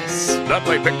 yes.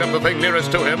 Dudley picked up the thing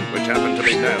nearest to him, which happened to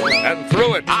be Nell, and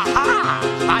threw it. Aha!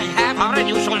 I have her, and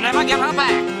you shall never get her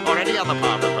back, or any other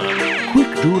part of her.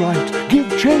 Quick, Do-Right, give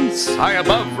chase. High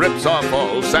above Ripsaw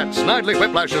Falls sat Snidely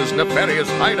Whiplash's nefarious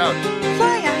hideout.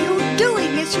 Why are you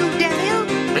doing this, you devil?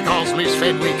 Because, Miss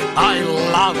Fenwick, I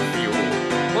love you.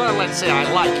 Well, let's say I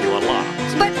like you a lot.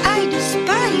 But I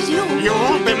despise you. You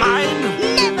won't be mine?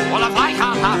 Never. Well, if I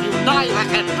can't have you, neither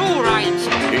can Do-Right.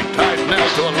 He tied Nell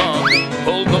to a log,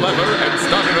 pulled the lever, and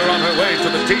started her on her way to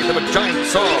the teeth of a giant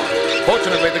saw.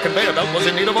 Fortunately, the conveyor belt was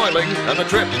in need of oiling, and the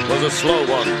trip was a slow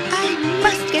one. I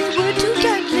must get word to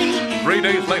Dudley. 3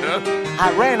 days later,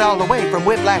 I ran all the way from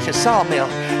Whiplash's sawmill.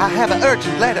 I have an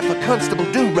urgent letter for Constable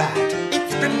Do-Right.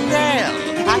 It's from Nell.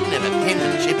 I've never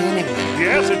penmanship anywhere.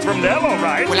 Yes, it's from Nell, all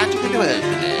right. Well, aren't you going to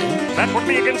open it? That would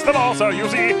be against the law, sir. You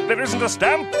see, there isn't a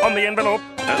stamp on the envelope.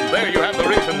 and there you have the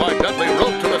reason why Dudley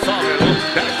rode to the sawmill,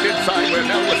 dashed inside where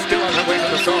Nell was still on her way to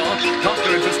the saw, talked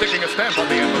her into sticking a stamp on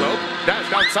the envelope,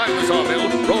 dashed outside the sawmill,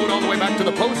 rode all the way back to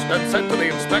the post, and said to the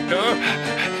inspector,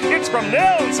 It's from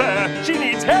Nell, sir. She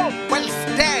needs help. Well,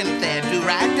 stand there,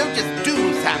 Do-Right. Don't just do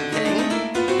something.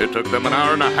 It took them an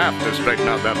hour and a half to straighten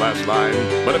out that last line,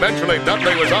 but eventually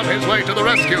Dudley was on his way to the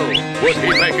rescue. Would he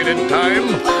make it in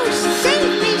time? Oh,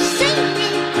 save me, save me!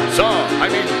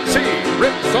 See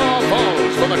Ripsaw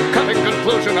Falls for the cutting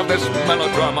conclusion of this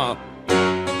melodrama.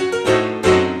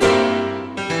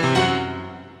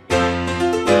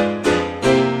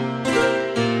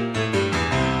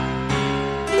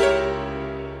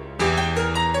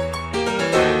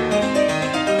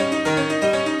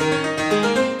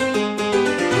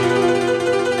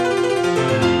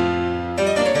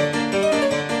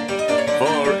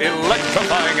 For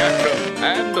electrifying action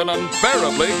and an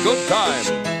unbearably good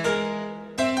time.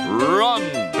 Run,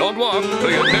 don't walk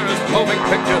to your nearest moving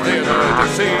picture theater to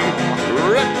see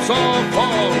Ripsaw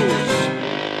Falls.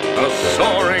 A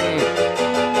soaring,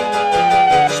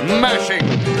 smashing,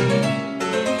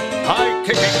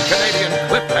 high-kicking Canadian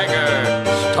cliffhanger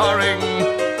starring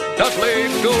Dudley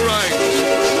Do-Right.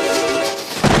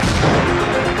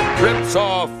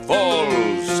 Ripsaw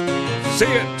Falls. See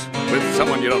it with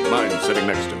someone you don't mind sitting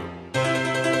next to.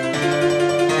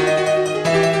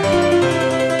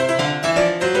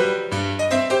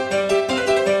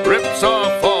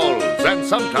 Ripsaw falls, and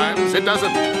sometimes it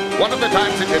doesn't. One of the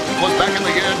times it didn't was back in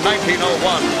the year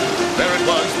 1901. There it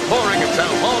was, pouring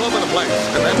itself all over the place,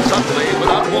 and then suddenly,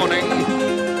 without warning,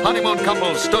 honeymoon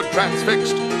couple stood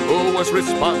transfixed. Who was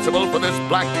responsible for this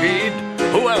black deed?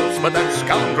 Who else but that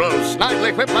scoundrel,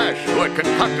 Snidely Whiplash, who had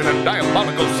concocted a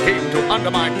diabolical scheme to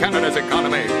undermine Canada's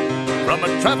economy? From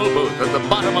a travel booth at the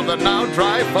bottom of the now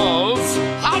dry falls...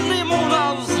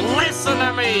 Honeymooners, listen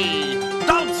to me!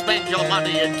 Don't spend your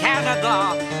money in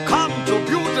Canada. Come to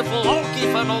beautiful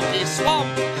Okefenokee Swamp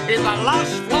in the lush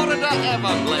Florida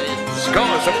Everglades.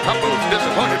 Scores of couples,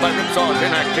 disappointed by Ripsaw's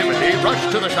inactivity,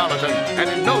 rushed to the charlatan, and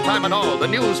in no time at all, the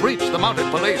news reached the mounted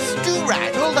police. Do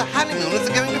right, all the honeymooners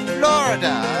are going to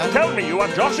Florida. Tell me you are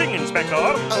joshing, Inspector.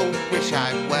 Oh, wish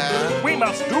I were. We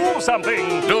must do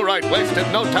something. Do Right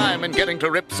wasted no time in getting to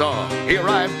Ripsaw. He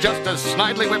arrived just as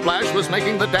Snidely Whiplash was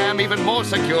making the dam even more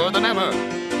secure than ever.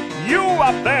 You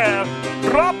up there,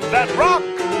 drop that rock.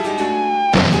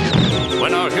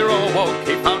 When our hero awoke,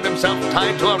 he found himself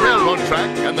tied to a railroad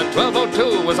track, and the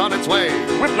 1202 was on its way.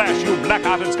 Whiplash, you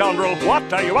black-hearted scoundrel.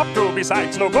 What are you up to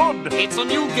besides no good? It's a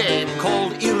new game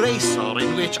called Eraser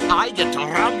in which I get to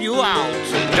rub you out.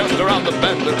 Just around the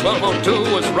bend, the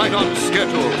 1202 was right on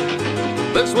schedule.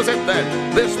 This was it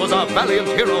then. This was our valiant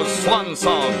hero's swan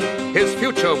song. His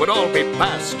future would all be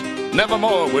past.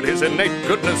 Nevermore would his innate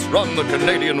goodness run the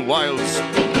Canadian wilds.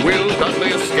 Will Dudley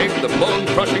escape the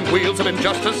bone-crushing wheels of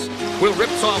injustice? Will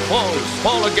Ripsaw Falls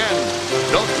fall again?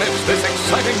 Don't miss this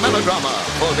exciting melodrama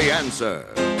for the answer.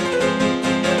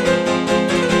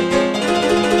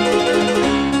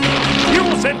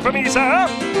 You sent for me, sir?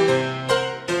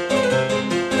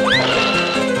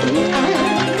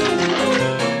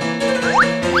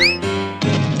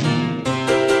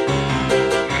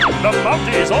 The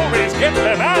Mounties always get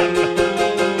their man.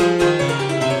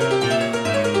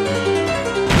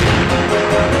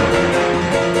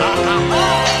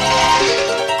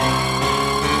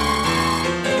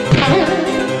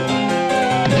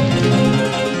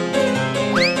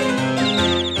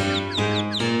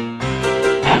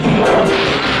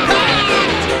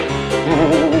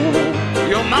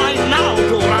 You're mine now,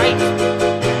 do right?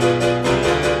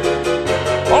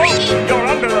 Oh, you're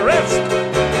under arrest.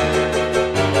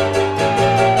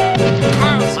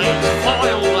 Percy's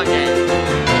foiled again.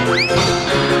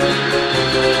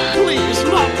 Please,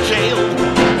 not jail.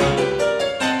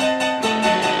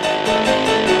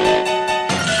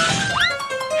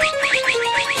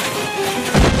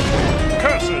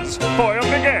 Curses, foiled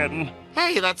again.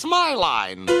 Hey, that's my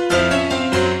line.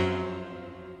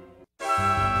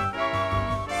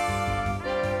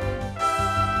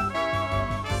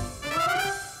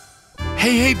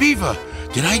 Hey, Beaver,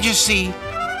 did I just see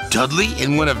Dudley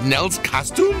in one of Nell's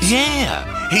costumes?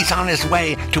 Yeah, he's on his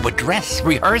way to a dress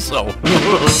rehearsal.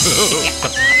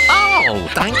 Oh,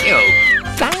 thank you.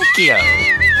 Thank you.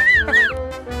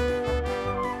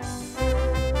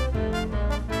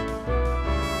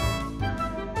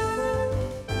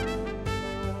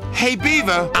 Hey,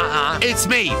 Beaver, it's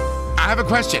me. I have a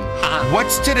question.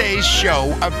 What's today's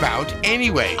show about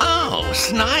anyway? Oh,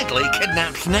 Snidely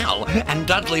kidnaps Nell, and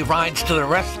Dudley rides to the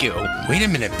rescue. Wait a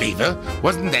minute, Beaver.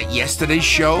 Wasn't that yesterday's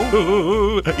show?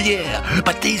 Yeah,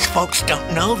 but these folks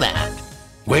don't know that.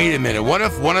 Wait a minute. What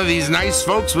if one of these nice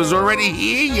folks was already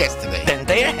here yesterday? Then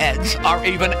their heads are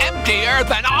even emptier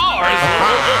than ours.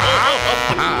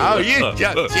 Oh, you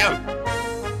just...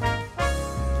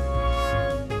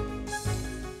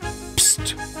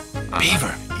 Psst.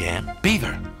 Beaver. Yeah?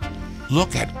 Beaver,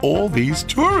 look at all these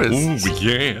tourists. Oh,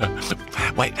 yeah.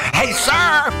 Wait, hey,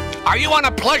 sir! Are you on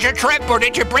a pleasure trip, or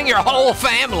did you bring your whole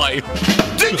family?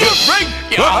 Did you bring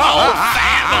your whole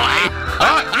family?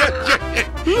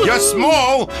 You're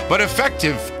small, but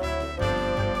effective.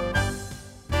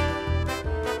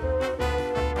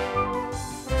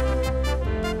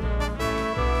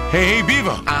 Hey,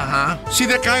 Beaver. See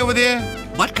that guy over there?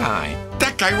 What guy?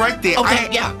 That guy right there. Oh,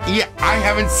 yeah. Yeah, I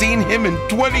haven't seen him in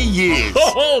 20 years.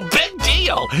 Oh, big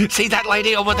deal. See that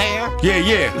lady over there?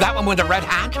 Yeah. That one with the red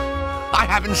hat? I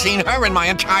haven't seen her in my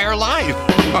entire life.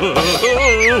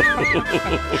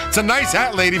 It's a nice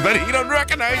hat, lady, but he don't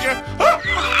recognize you.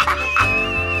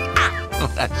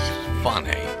 That's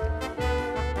funny.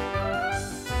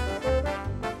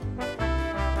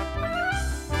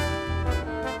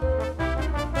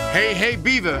 Hey,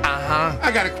 Beaver.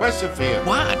 I got a question for you.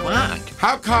 What?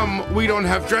 How come we don't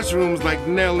have dress rooms like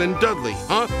Nell and Dudley,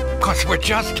 huh? 'Cause we're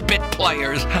just bit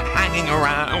players hanging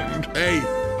around. Hey,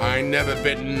 I never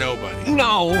bit nobody.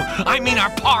 No, I mean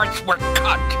our parts were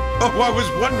cut. Oh, I was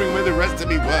wondering where the rest of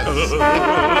me was.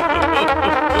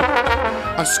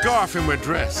 A scarf and we're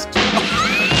dressed.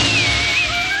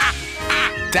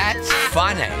 That's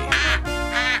funny.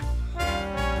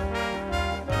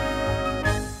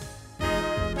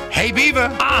 Hey, Beaver.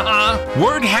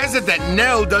 Word has it that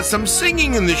Nell does some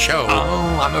singing in the show.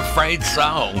 Oh, I'm afraid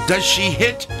so. Does she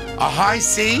hit a high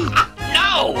C?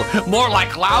 No, more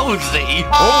like lousy.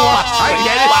 Oh, I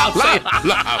get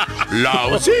it.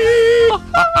 Lousy.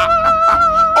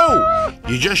 Oh,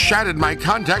 you just shattered my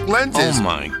contact lenses. Oh,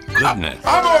 my goodness.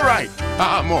 I'm all right.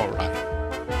 I'm all right.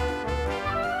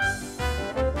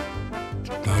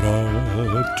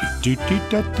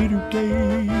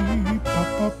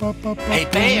 Hey,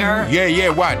 Bear. Yeah,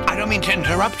 what? I don't mean to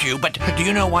interrupt you, but do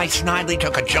you know why Snidely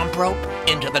took a jump rope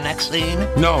into the next scene?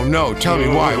 No, tell me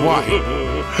why.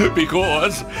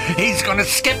 Because he's gonna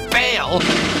skip bail.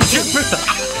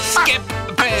 Skip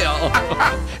bail.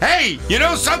 Hey, you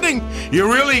know something? You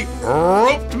really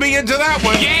roped me into that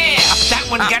one. Yeah, that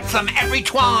one gets them every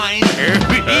twine.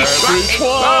 Every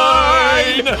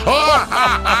twine. Oh,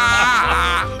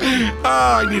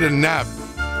 I need a nap.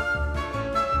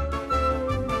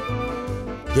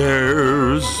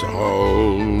 There's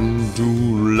sound to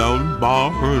loud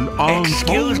barn on.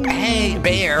 Excuse me, hey,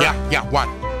 Bear. Yeah, what?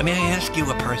 May I ask you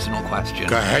a personal question?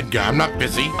 Go ahead, guy. I'm not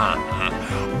busy.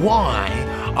 Why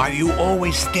are you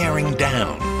always staring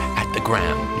down at the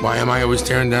ground? Why am I always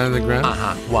staring down at the ground?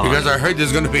 Why? Because I heard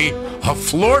there's going to be a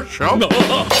floor show.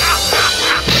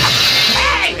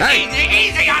 Hey,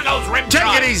 easy on those rim Take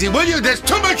shots. it easy, will you? There's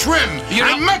too much rim. You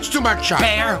know, much too much shot.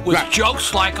 Bear, with Right.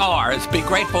 jokes like ours, be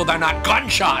grateful they're not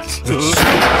gunshots. Holy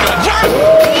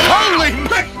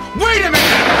wait a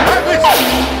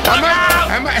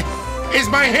minute! Is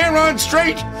my hair on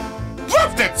straight?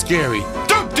 Woof, that's scary.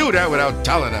 Don't do that without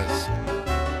telling us.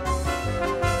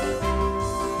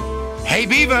 Hey,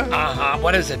 Beaver.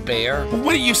 What is it, Bear?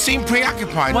 What do you seem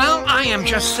preoccupied? Well, I am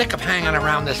just sick of hanging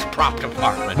around this prop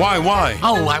department. Why?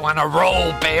 Oh, I want to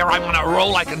roll, Bear. I want to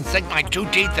roll I can sink my 2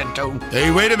 teeth into.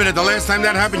 Hey, wait a minute. The last time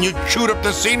that happened, you chewed up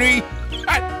the scenery?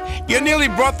 You nearly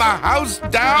brought the house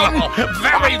down? Oh,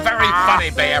 very, very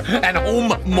funny, Bear. And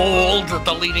whom mauled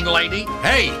the leading lady?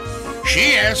 Hey,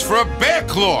 she asked for a bear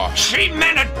claw. She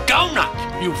meant a donut,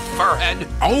 you furhead.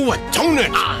 Oh, a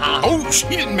donut. Oh, she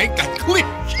didn't make that clear.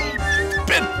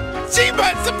 She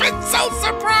must have been so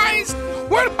surprised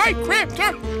when I grabbed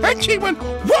her and she went,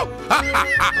 whoop!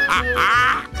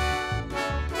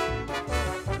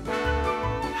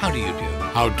 How do you do?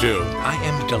 How do? I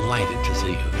am delighted to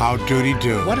see you. How doody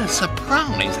do? What a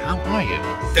surprise. How are you?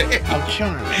 How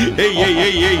charming.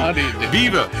 Hey. How do you do?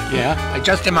 Beaver. Yeah?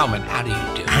 Just a moment. How do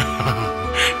you do?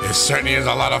 There certainly is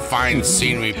a lot of fine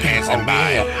scenery passing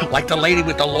by. Yeah. Like the lady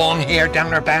with the long hair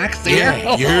down her back? See her?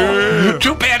 Yeah.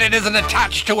 Too bad it isn't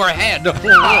attached to her head.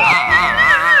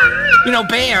 You know,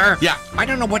 Bear. Yeah. I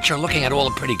don't know what you're looking at all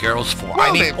the pretty girls for.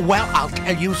 Well, I'll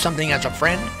tell you something as a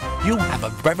friend. You have a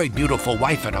very beautiful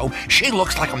wife at home. She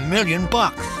looks like $1 million.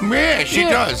 Yeah, she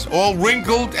does. All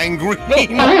wrinkled and green.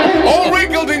 All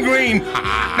wrinkled and green.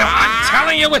 Now, I'm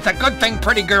telling you, it's a good thing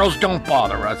pretty girls don't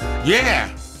bother us. Yeah,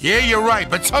 you're right.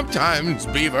 But sometimes,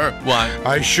 Beaver, What?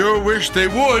 I sure wish they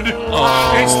would.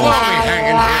 Oh. It's lovely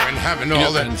hanging here and having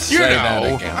all can that. say You know,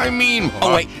 that again. I mean.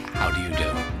 Oh, wait. How do you do?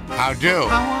 How do?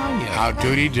 How are you? How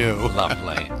doody do?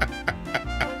 Lovely.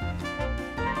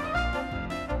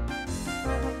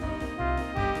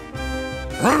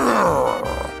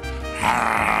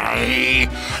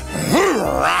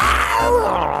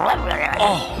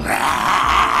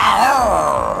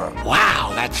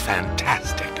 Wow, that's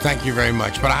fantastic. Thank you very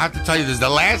much. But I have to tell you, this is the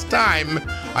last time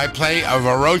I play a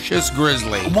ferocious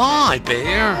grizzly. Why,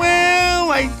 Bear?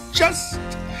 Well, I just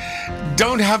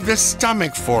don't have the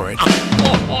stomach for it.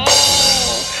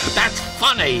 That's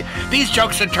funny. These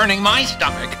jokes are turning my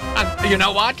stomach. You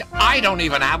know what? I don't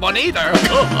even have one either.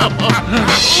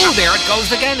 Ooh, there it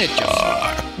goes again. It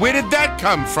just... Where did that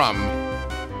come from?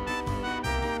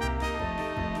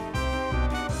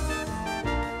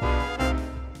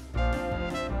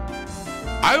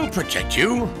 I'll protect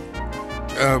you.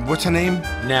 What's her name?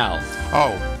 Nell.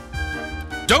 Oh.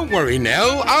 Don't worry,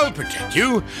 Nell. I'll protect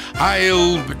you.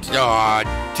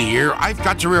 Aw, dear. I've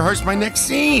got to rehearse my next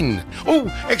scene. Oh,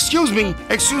 excuse me.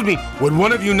 Would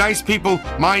one of you nice people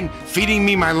mind feeding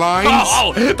me my lines?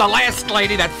 Oh, the last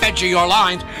lady that fed you your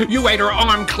lines, you ate her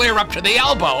arm clear up to the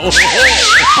elbow.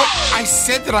 I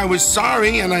said that I was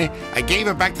sorry, and I gave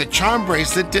her back the charm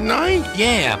bracelet, didn't I?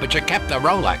 Yeah, but you kept the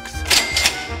Rolex.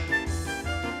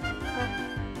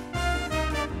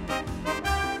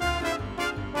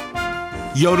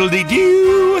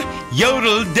 Yodel-dee-doo,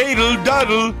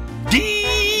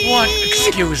 yodel-dadle-daddle-dee. What?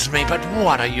 Excuse me, but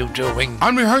what are you doing?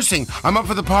 I'm rehearsing. I'm up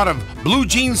for the part of Blue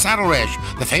Jean Saddle Rash,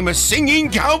 the famous singing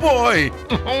cowboy.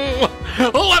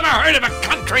 Who ever heard of a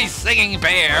country singing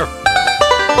bear?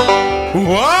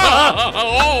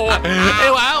 What?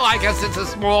 Well, I guess it's a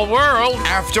small world.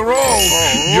 After all,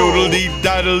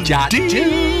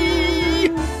 yodel-dee-daddle-dee.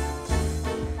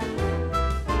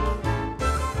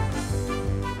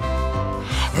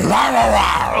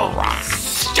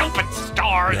 Stupid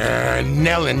stars.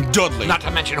 Nell and Dudley. Not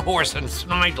to mention Horse and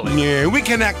Snidely. Yeah, we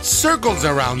can act circles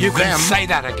around You them. can say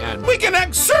that again. We can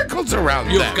act circles around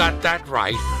them. You've got that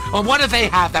right. Well, what do they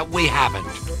have that we haven't?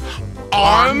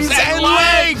 Arms and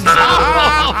legs.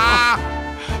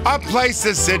 A place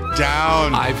to sit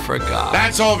down. I forgot.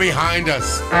 That's all behind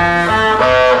us.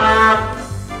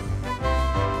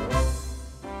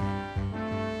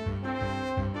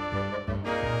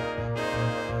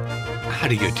 How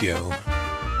do you do?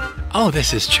 Oh,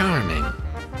 this is charming.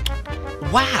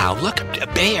 Wow, look at a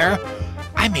bear.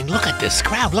 I mean, look at this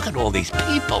crowd. Look at all these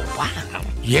people. Wow.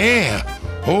 Yeah.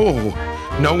 Oh,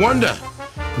 no wonder.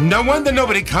 No wonder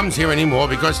nobody comes here anymore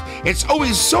because it's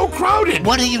always so crowded.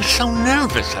 What are you so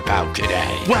nervous about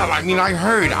today? Well, I mean, I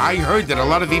heard that a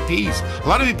lot of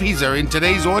VPs are in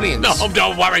today's audience. No,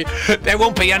 don't worry. There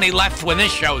won't be any left when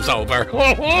this show's over.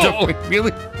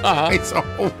 Really? It's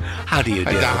How do you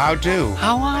do? How do?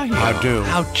 How are you? How do?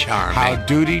 How charming. How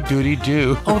doody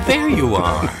do. Oh, there you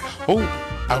are. Oh,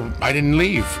 I didn't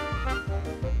leave.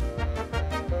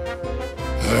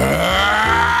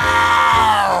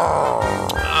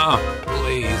 Oh,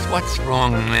 please. What's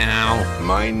wrong now?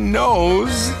 My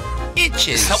nose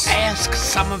itches. So ask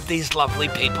some of these lovely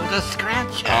people to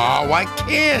scratch it. Oh, I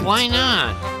can't. Why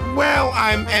not? Well,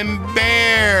 I'm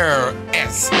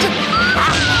embarrassed.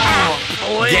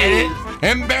 Please. Get it?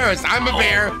 Embarrassed. I'm a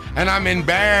bear, and I'm in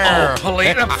bear. Oh,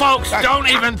 please. Folks, don't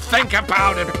even think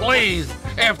about it, please.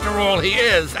 After all, he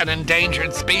is an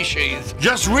endangered species.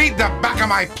 Just read the back of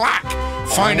my plaque.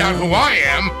 Find out who I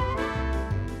am.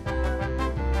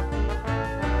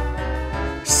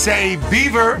 Say,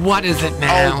 Beaver. What is it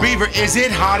now? Oh, Beaver, is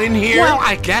it hot in here? Well,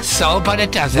 I guess so, but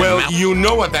it doesn't Well, matter. you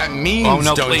know what that means, Oh,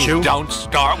 no, don't please, you? don't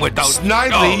start with those.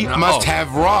 Snidely Oh, no. must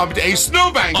have robbed a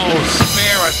snowbank. Oh,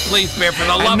 spare us, please, spare for the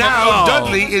love And now of God.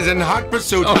 Dudley is in hot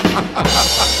pursuit.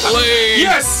 Please.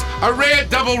 Yes, a rare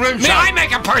double rim May shot. I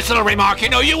make a personal remark? You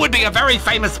know, you would be a very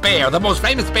famous bear, the most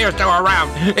famous bear still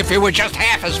around, if you were just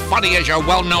half as funny as your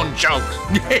well-known jokes.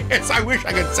 Yes, I wish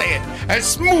I could say it as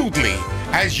smoothly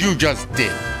as you just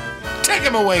did. Take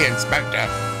him away, Inspector.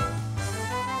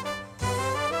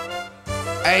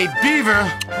 Hey, Beaver.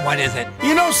 What is it?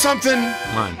 You know something?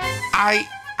 What? I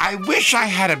wish I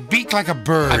had a beak like a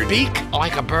bird. A beak?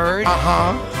 Like a bird?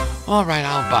 Uh-huh. All right,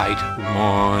 I'll bite.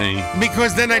 Why?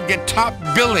 Because then I'd get top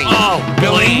billing. Oh,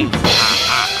 Billy?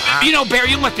 You know, Bear,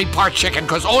 you must be part chicken,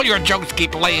 because all your jokes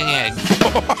keep laying eggs.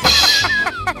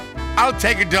 I'll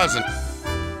take a dozen.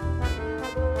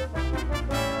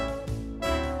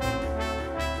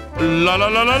 La la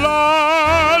la la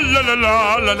la la la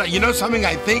la la la. You know something?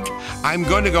 I think I'm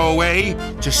going to go away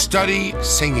to study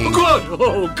singing. Good.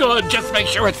 Oh, good. Just make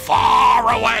sure it's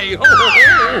far away.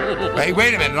 Hey,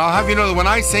 wait a minute. I'll have you know that when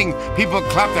I sing, people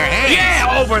clap their hands.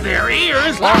 Yeah, over their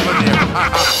ears. Over there.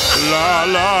 La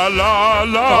la la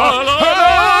la la.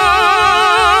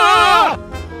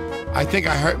 I think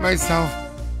I hurt myself.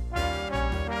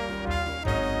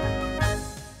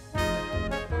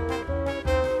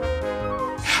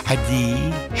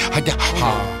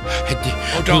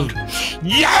 Oh, don't.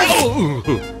 Yes!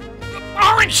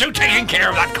 Aren't you taking care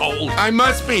of that cold? I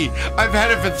must be. I've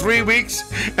had it for 3 weeks,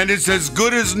 and it's as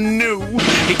good as new.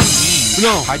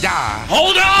 No.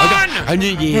 Hold on!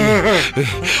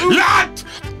 Lot!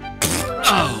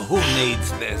 Oh, who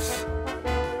needs this?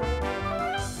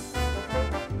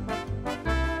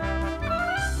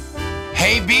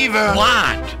 Hey, Beaver.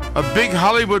 What? A big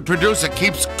Hollywood producer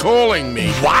keeps calling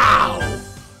me. Wow!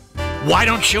 Why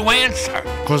don't you answer?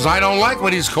 Because I don't like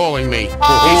what he's calling me. He's calling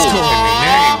me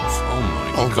names. Oh,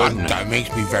 my Oh, God, goodness. that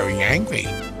makes me very angry.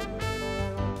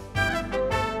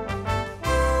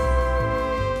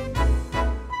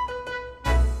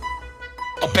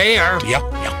 A bear? Yeah.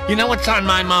 You know what's on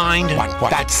my mind? What?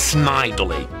 That's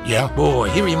Snidely. Yeah? Boy,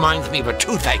 he reminds me of a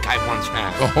toothache I once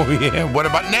had. Oh, yeah. What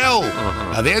about Nell?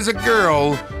 Now, there's a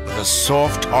girl with a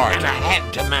soft heart. And a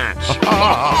head to match.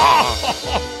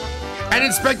 And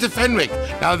Inspector Fenwick.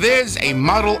 Now, there's a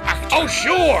model actor. Oh,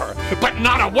 sure, but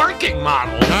not a working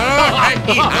model.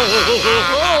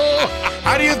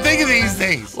 How do you think of these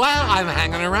things? Well, I'm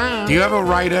hanging around. Do you have a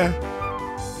writer?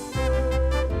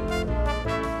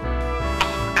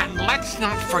 let's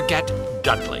not forget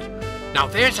Dudley. Now,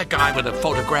 there's a guy with a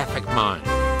photographic mind.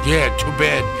 Yeah, too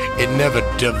bad it never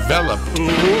developed.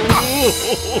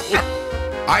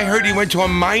 I heard he went to a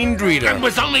mind reader. And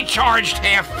was only charged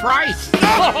half price.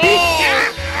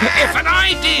 If an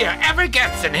idea ever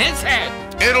gets in his head,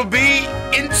 it'll be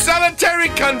in solitary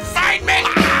confinement.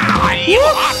 You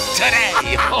hot today.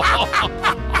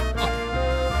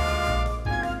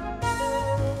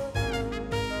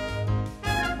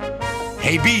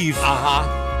 Hey, Beef.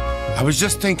 I was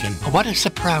just thinking. What a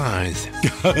surprise.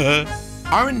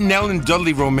 Aren't Nell and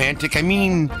Dudley romantic? I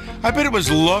mean, I bet it was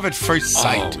love at first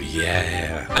sight. Oh,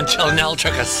 yeah. Until Nell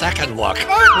took a second look. She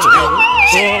took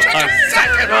a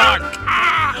second look.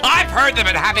 I've heard they've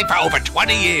been happy for over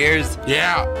 20 years.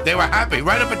 Yeah, they were happy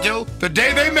right up until the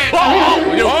day they met.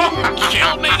 You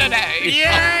killed me today.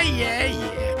 Yeah.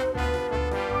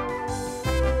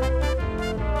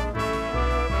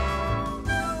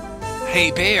 Hey,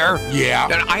 Bear. Yeah?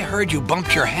 I heard you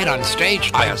bumped your head on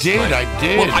stage last night. I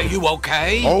did. Well, are you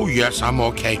okay? Oh, yes, I'm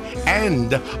okay.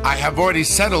 And I have already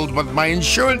settled with my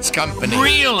insurance company.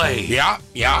 Really? Yeah.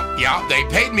 They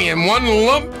paid me in one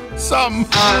lump sum.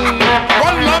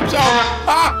 One lump sum.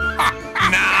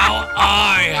 Now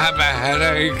I have a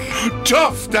headache.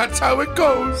 Tough, that's how it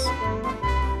goes.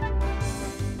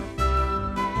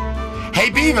 Hey,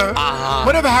 Beaver,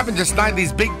 whatever happened to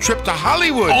Snidely's big trip to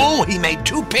Hollywood? Oh, he made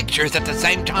 2 pictures at the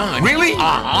same time. Really?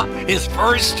 His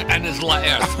first and his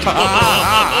last.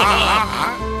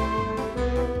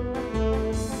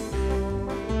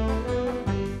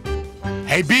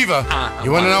 Hey, Beaver,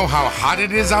 you want to know how hot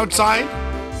it is outside?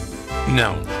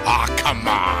 No. Come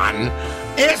on.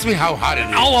 Ask me how hot it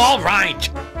is. Oh, all right.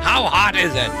 How hot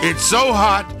is it? It's so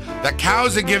hot, the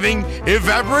cows are giving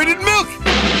evaporated milk.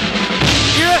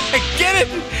 Yeah, get it?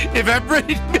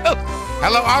 Evaporated milk.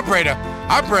 Hello, operator.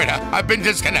 Operator, I've been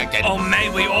disconnected. Oh, may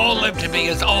we all live to be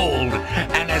as old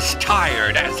and as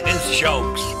tired as his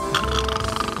jokes.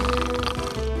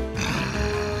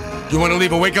 You want to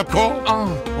leave a wake-up call?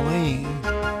 Oh, please.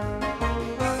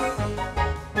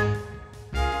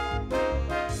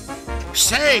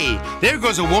 Say, there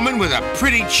goes a woman with a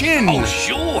pretty chin. Oh,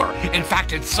 sure. In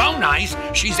fact, it's so nice,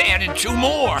 she's added 2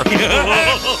 more.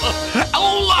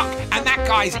 Oh, look, and that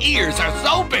guy's ears are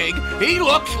so big, he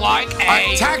looks like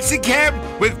a taxi cab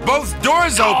with both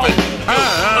doors open.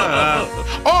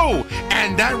 Oh,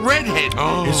 and that redhead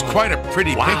is quite a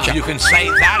pretty picture. You can say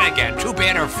that again. Too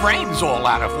bad her frame's all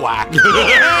out of whack.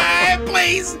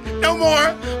 Please, no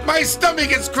more. My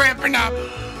stomach is cramping up.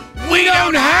 We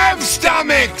don't have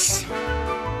stomachs.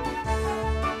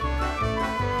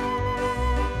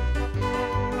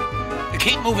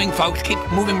 Keep moving, folks. Keep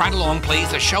moving right along, please.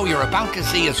 The show you're about to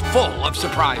see is full of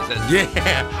surprises.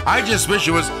 Yeah, I just wish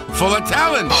it was full of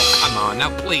talent. Oh, come on. Now,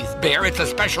 please, Bear, it's a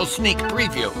special sneak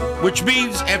preview. Which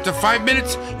means after 5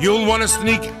 minutes, you'll want to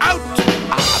sneak out.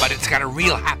 But it's got a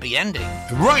real happy ending.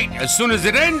 Right. As soon as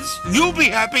it ends, you'll be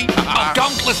happy. Oh,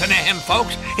 don't listen to him,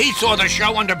 folks. He saw the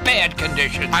show under bad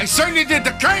conditions. I certainly did.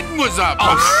 The curtain was up.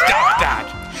 Oh, stop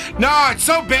that. No, it's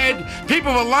so bad.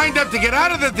 People were lined up to get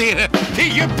out of the theater.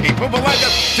 People were lined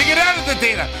up to get out of the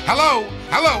theater. Hello,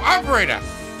 operator.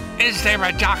 Is there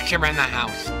a doctor in the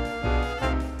house?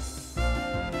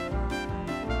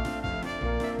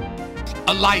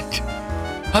 A light,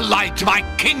 my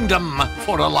kingdom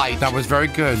for a light. That was very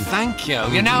good. Thank you.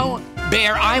 You know,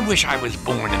 Bear, I wish I was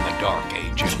born in the Dark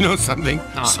Ages. You know something?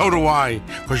 So do I,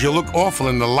 because you look awful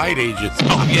in the Light Ages.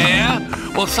 Oh, yeah?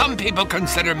 Well, some people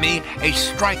consider me a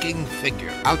striking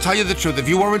figure. I'll tell you the truth. If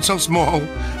you weren't so small,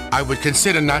 I would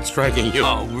consider not striking you.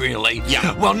 Oh, really?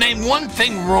 Yeah. Well, name one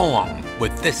thing wrong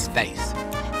with this face.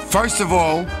 First of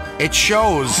all, it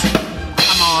shows.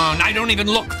 Come on, I don't even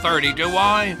look 30, do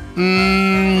I?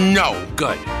 No.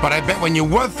 Good. But I bet when you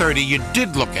were 30, you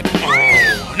did look it.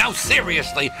 Oh, now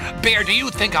seriously, Bear, do you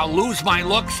think I'll lose my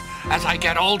looks as I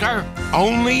get older?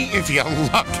 Only if you're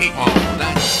lucky. Oh,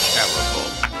 that's terrible.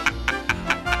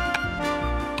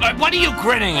 What are you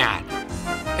grinning at?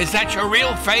 Is that your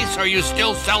real face, or are you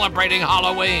still celebrating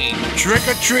Halloween? Trick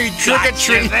or treat, trick or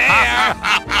treat. There.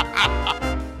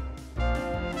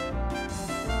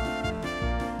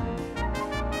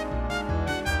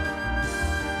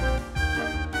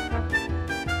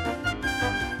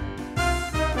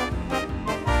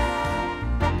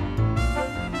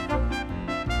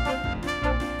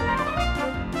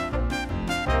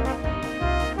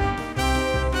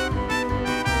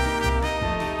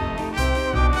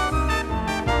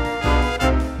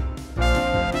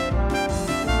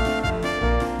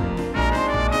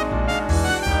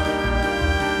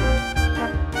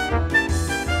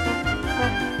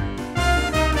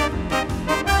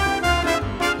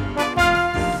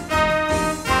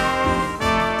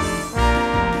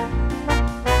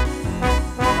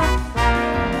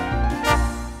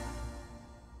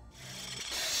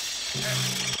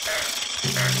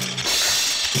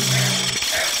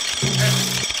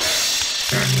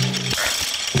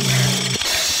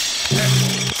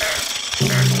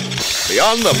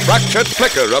 Beyond the fractured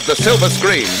flicker of the silver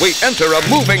screen, we enter a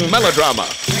moving melodrama.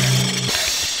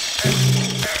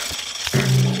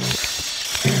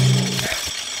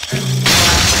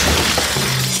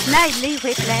 Snidely,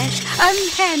 Whiplash,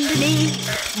 unhand me.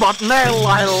 But Nell,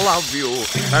 I love you,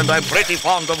 and I'm pretty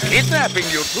fond of kidnapping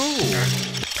you too.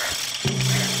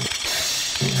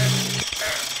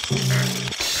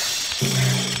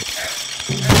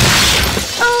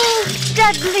 Oh,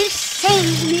 Dudley,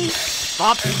 save me.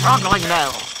 Stop struggling,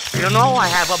 Nell. You know I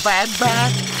have a bad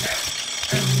back.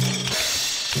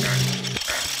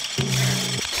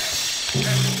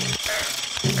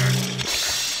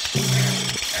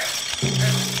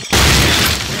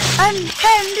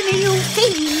 Unhand me, you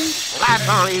fiend!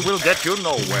 Flattery will get you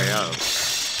nowhere.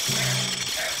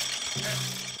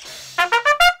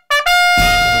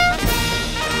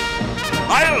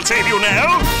 I'll save you,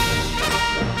 Nell.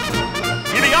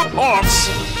 Giddy up, horse.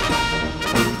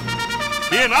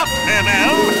 Enough,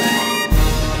 Nell.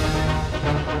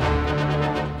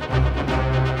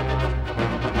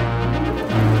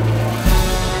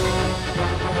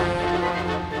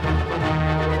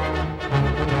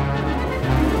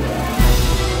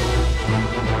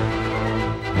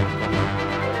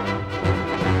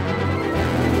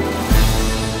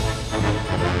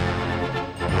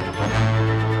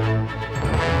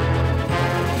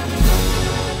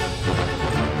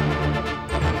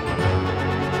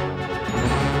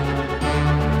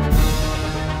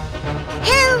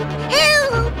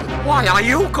 Why are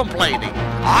you complaining?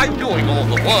 I'm doing all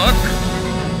the work.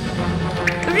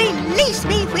 Release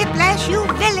me, Whiplash, you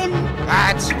villain!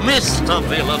 That's Mr.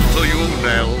 Villain to you,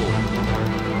 Nell.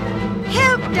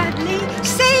 Help, Dudley!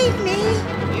 Save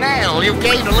me! Nell, you've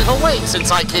gained a little weight since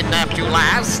I kidnapped you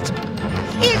last.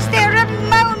 Is there a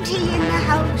Mountie in the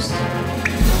house?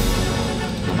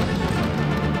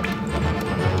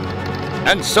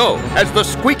 And so, as the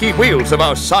squeaky wheels of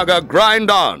our saga grind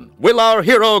on, will our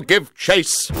hero give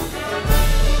chase?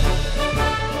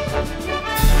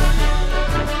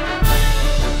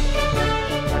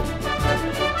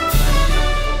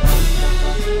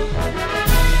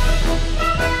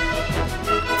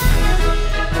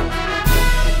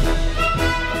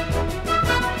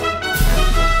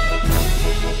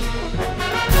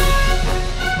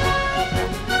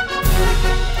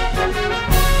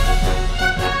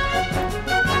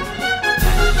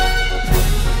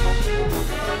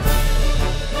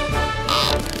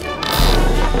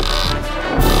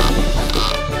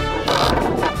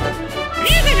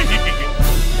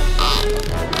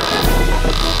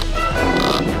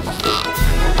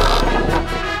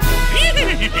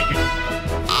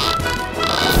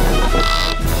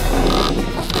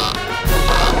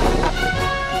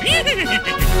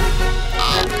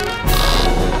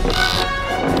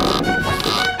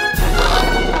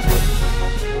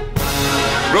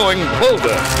 Growing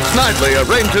bolder, Snidely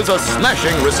arranges a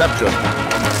smashing reception.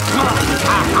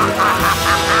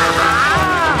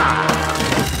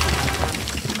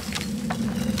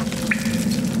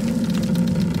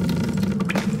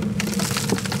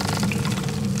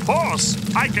 Horse,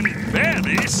 I can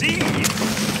barely see.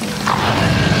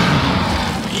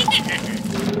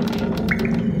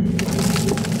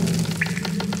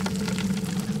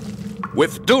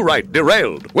 With Do-Right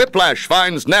derailed, Whiplash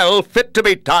finds Nell fit to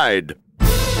be tied.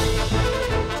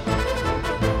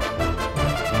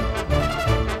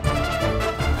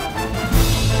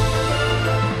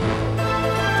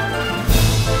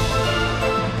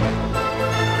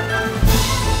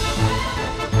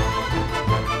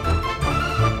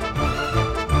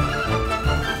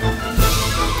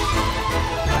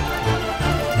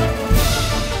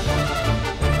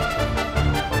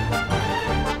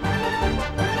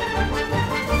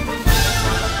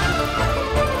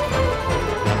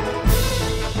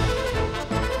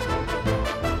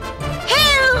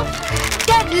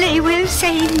 Dudley will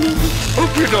save me.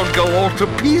 Hope you don't go all to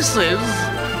pieces.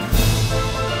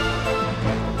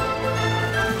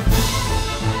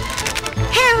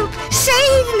 Help!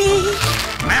 Save me!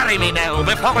 Marry me, Nell,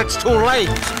 before it's too late.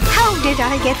 How did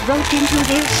I get roped into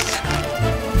this?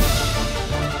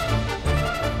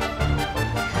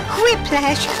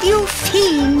 Whiplash, you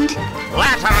fiend!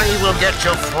 Flattery will get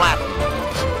you flattened.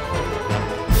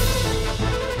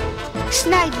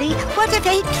 Snidely, what if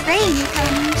a train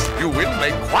comes? You will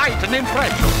make quite an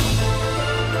impression.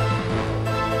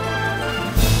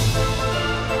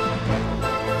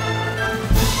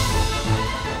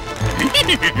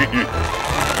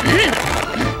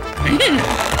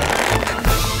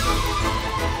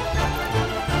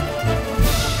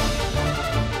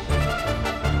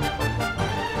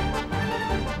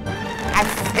 I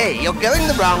say, you're going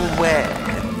the wrong way.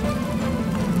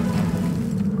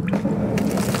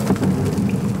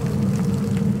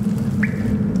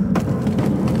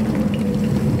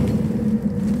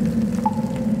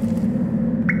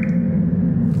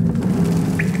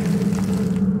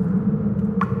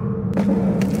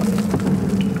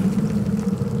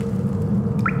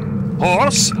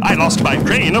 Horse, I lost my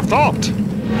train of thought.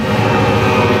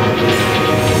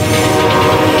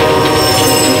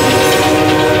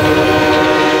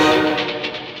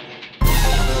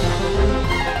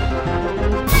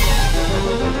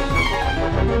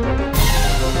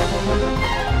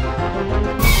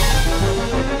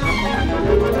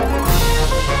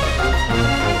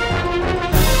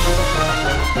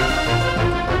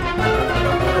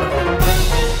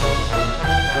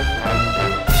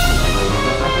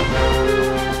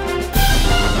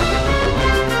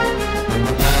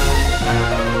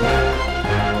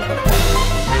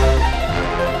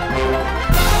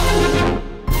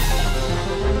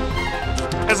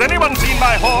 Has anyone seen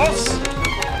my horse?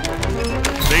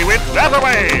 They went that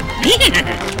way.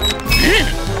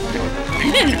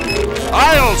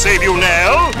 I'll save you,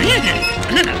 Nell.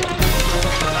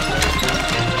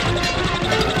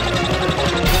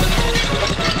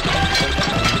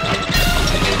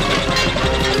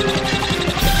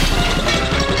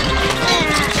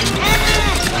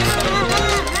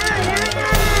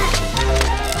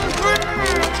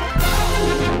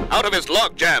 Out of his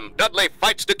logjam, Dudley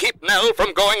fights to keep Nell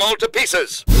from going all to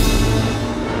pieces.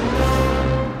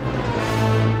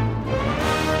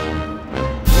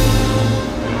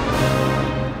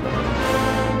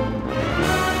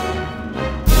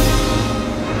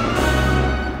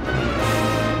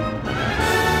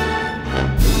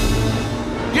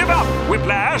 Give up,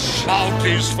 Whiplash.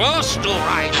 Mounties first, all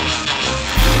right.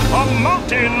 A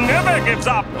mountain never gives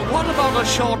up. What about a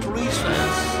short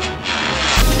recess?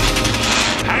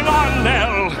 Hang on,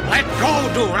 Nell. Let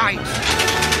go, do right.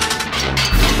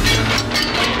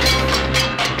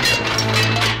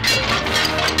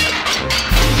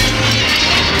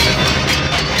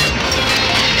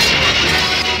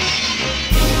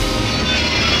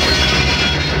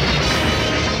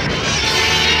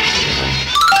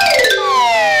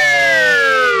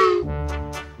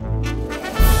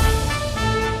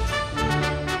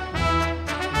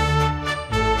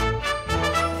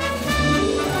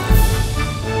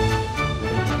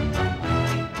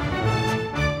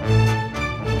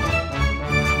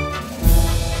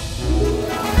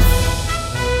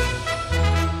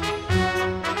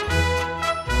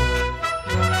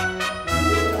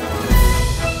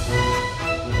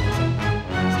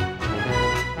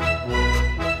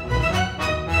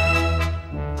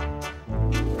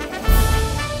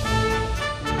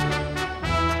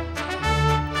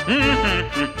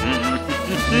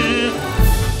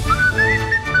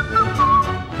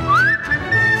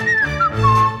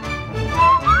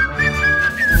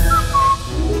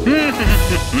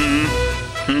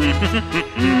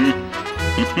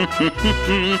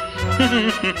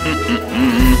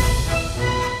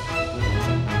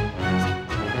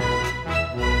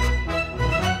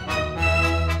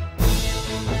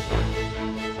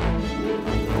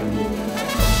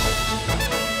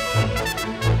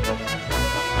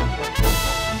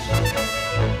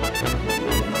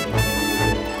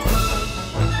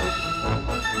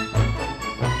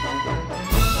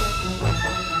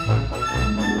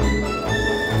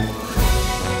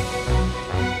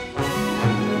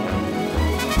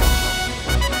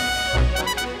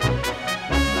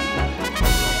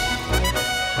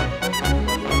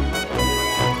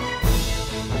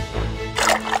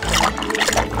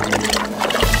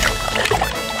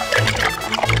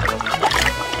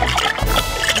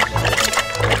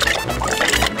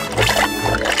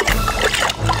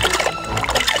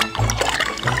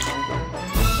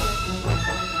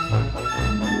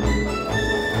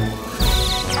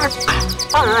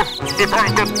 If I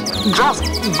could just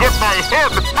get my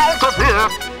head out of here.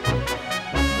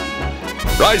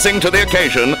 Rising to the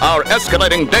occasion, our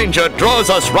escalating danger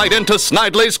draws us right into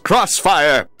Snidely's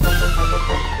crossfire.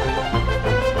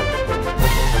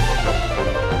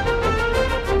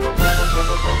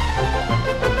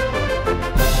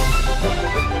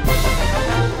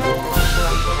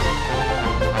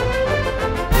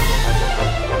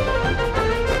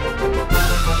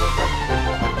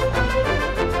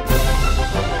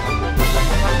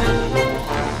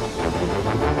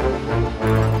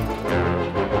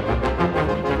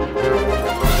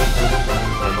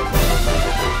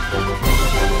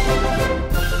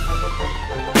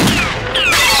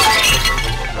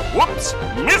 Whoops!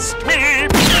 Missed me!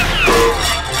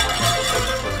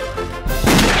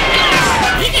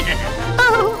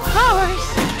 Oh, horse!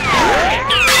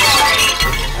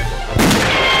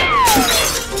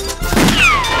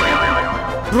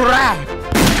 Right!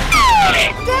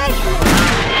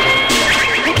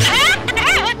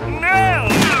 No!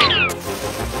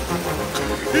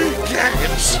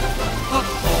 Gags!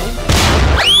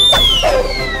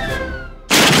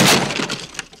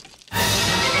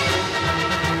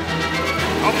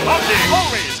 Dudley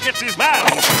always gets his man.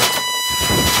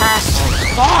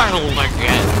 Spoiled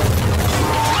again.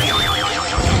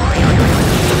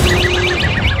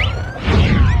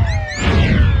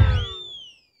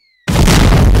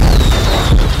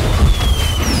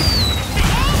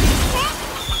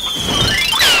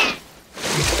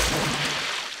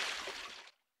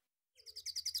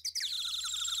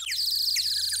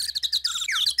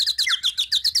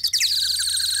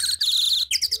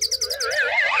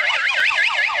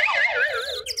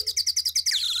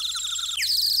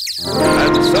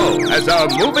 As our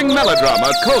moving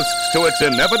melodrama coasts to its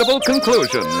inevitable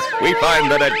conclusion, we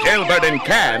find that a jailbird in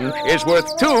can is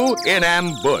worth 2 in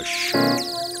ambush.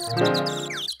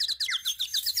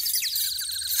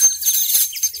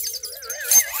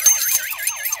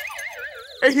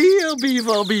 Here,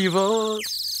 Beaver, Beaver.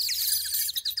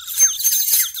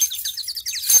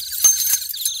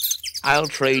 I'll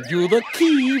trade you the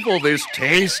key for this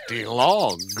tasty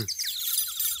log.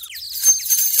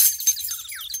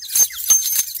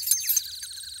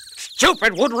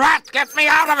 Stupid wood rat, get me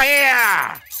out of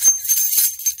here!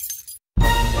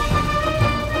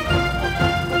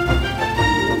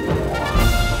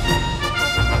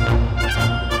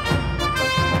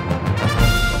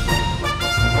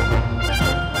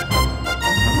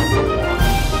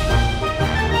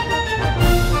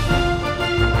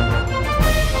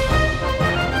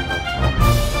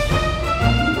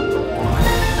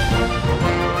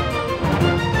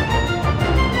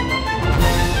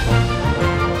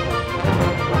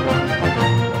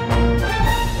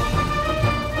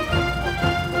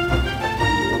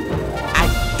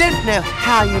 Know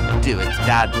how you do it,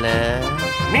 Dudley.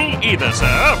 Me either,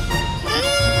 sir.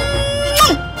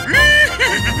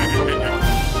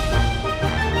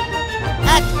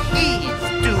 At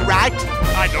ease, do right.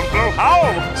 I don't know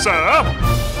how, sir.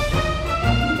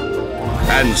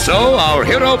 And so our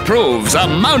hero proves a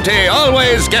Mountie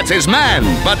always gets his man,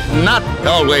 but not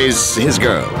always his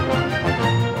girl.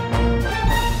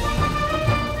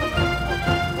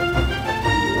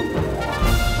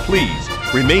 Please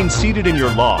remain seated in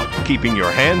your log, keeping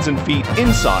your hands and feet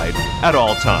inside at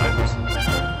all times.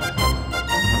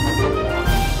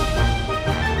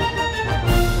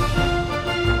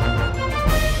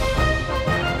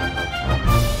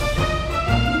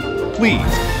 Please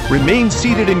remain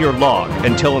seated in your log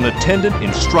until an attendant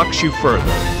instructs you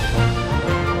further.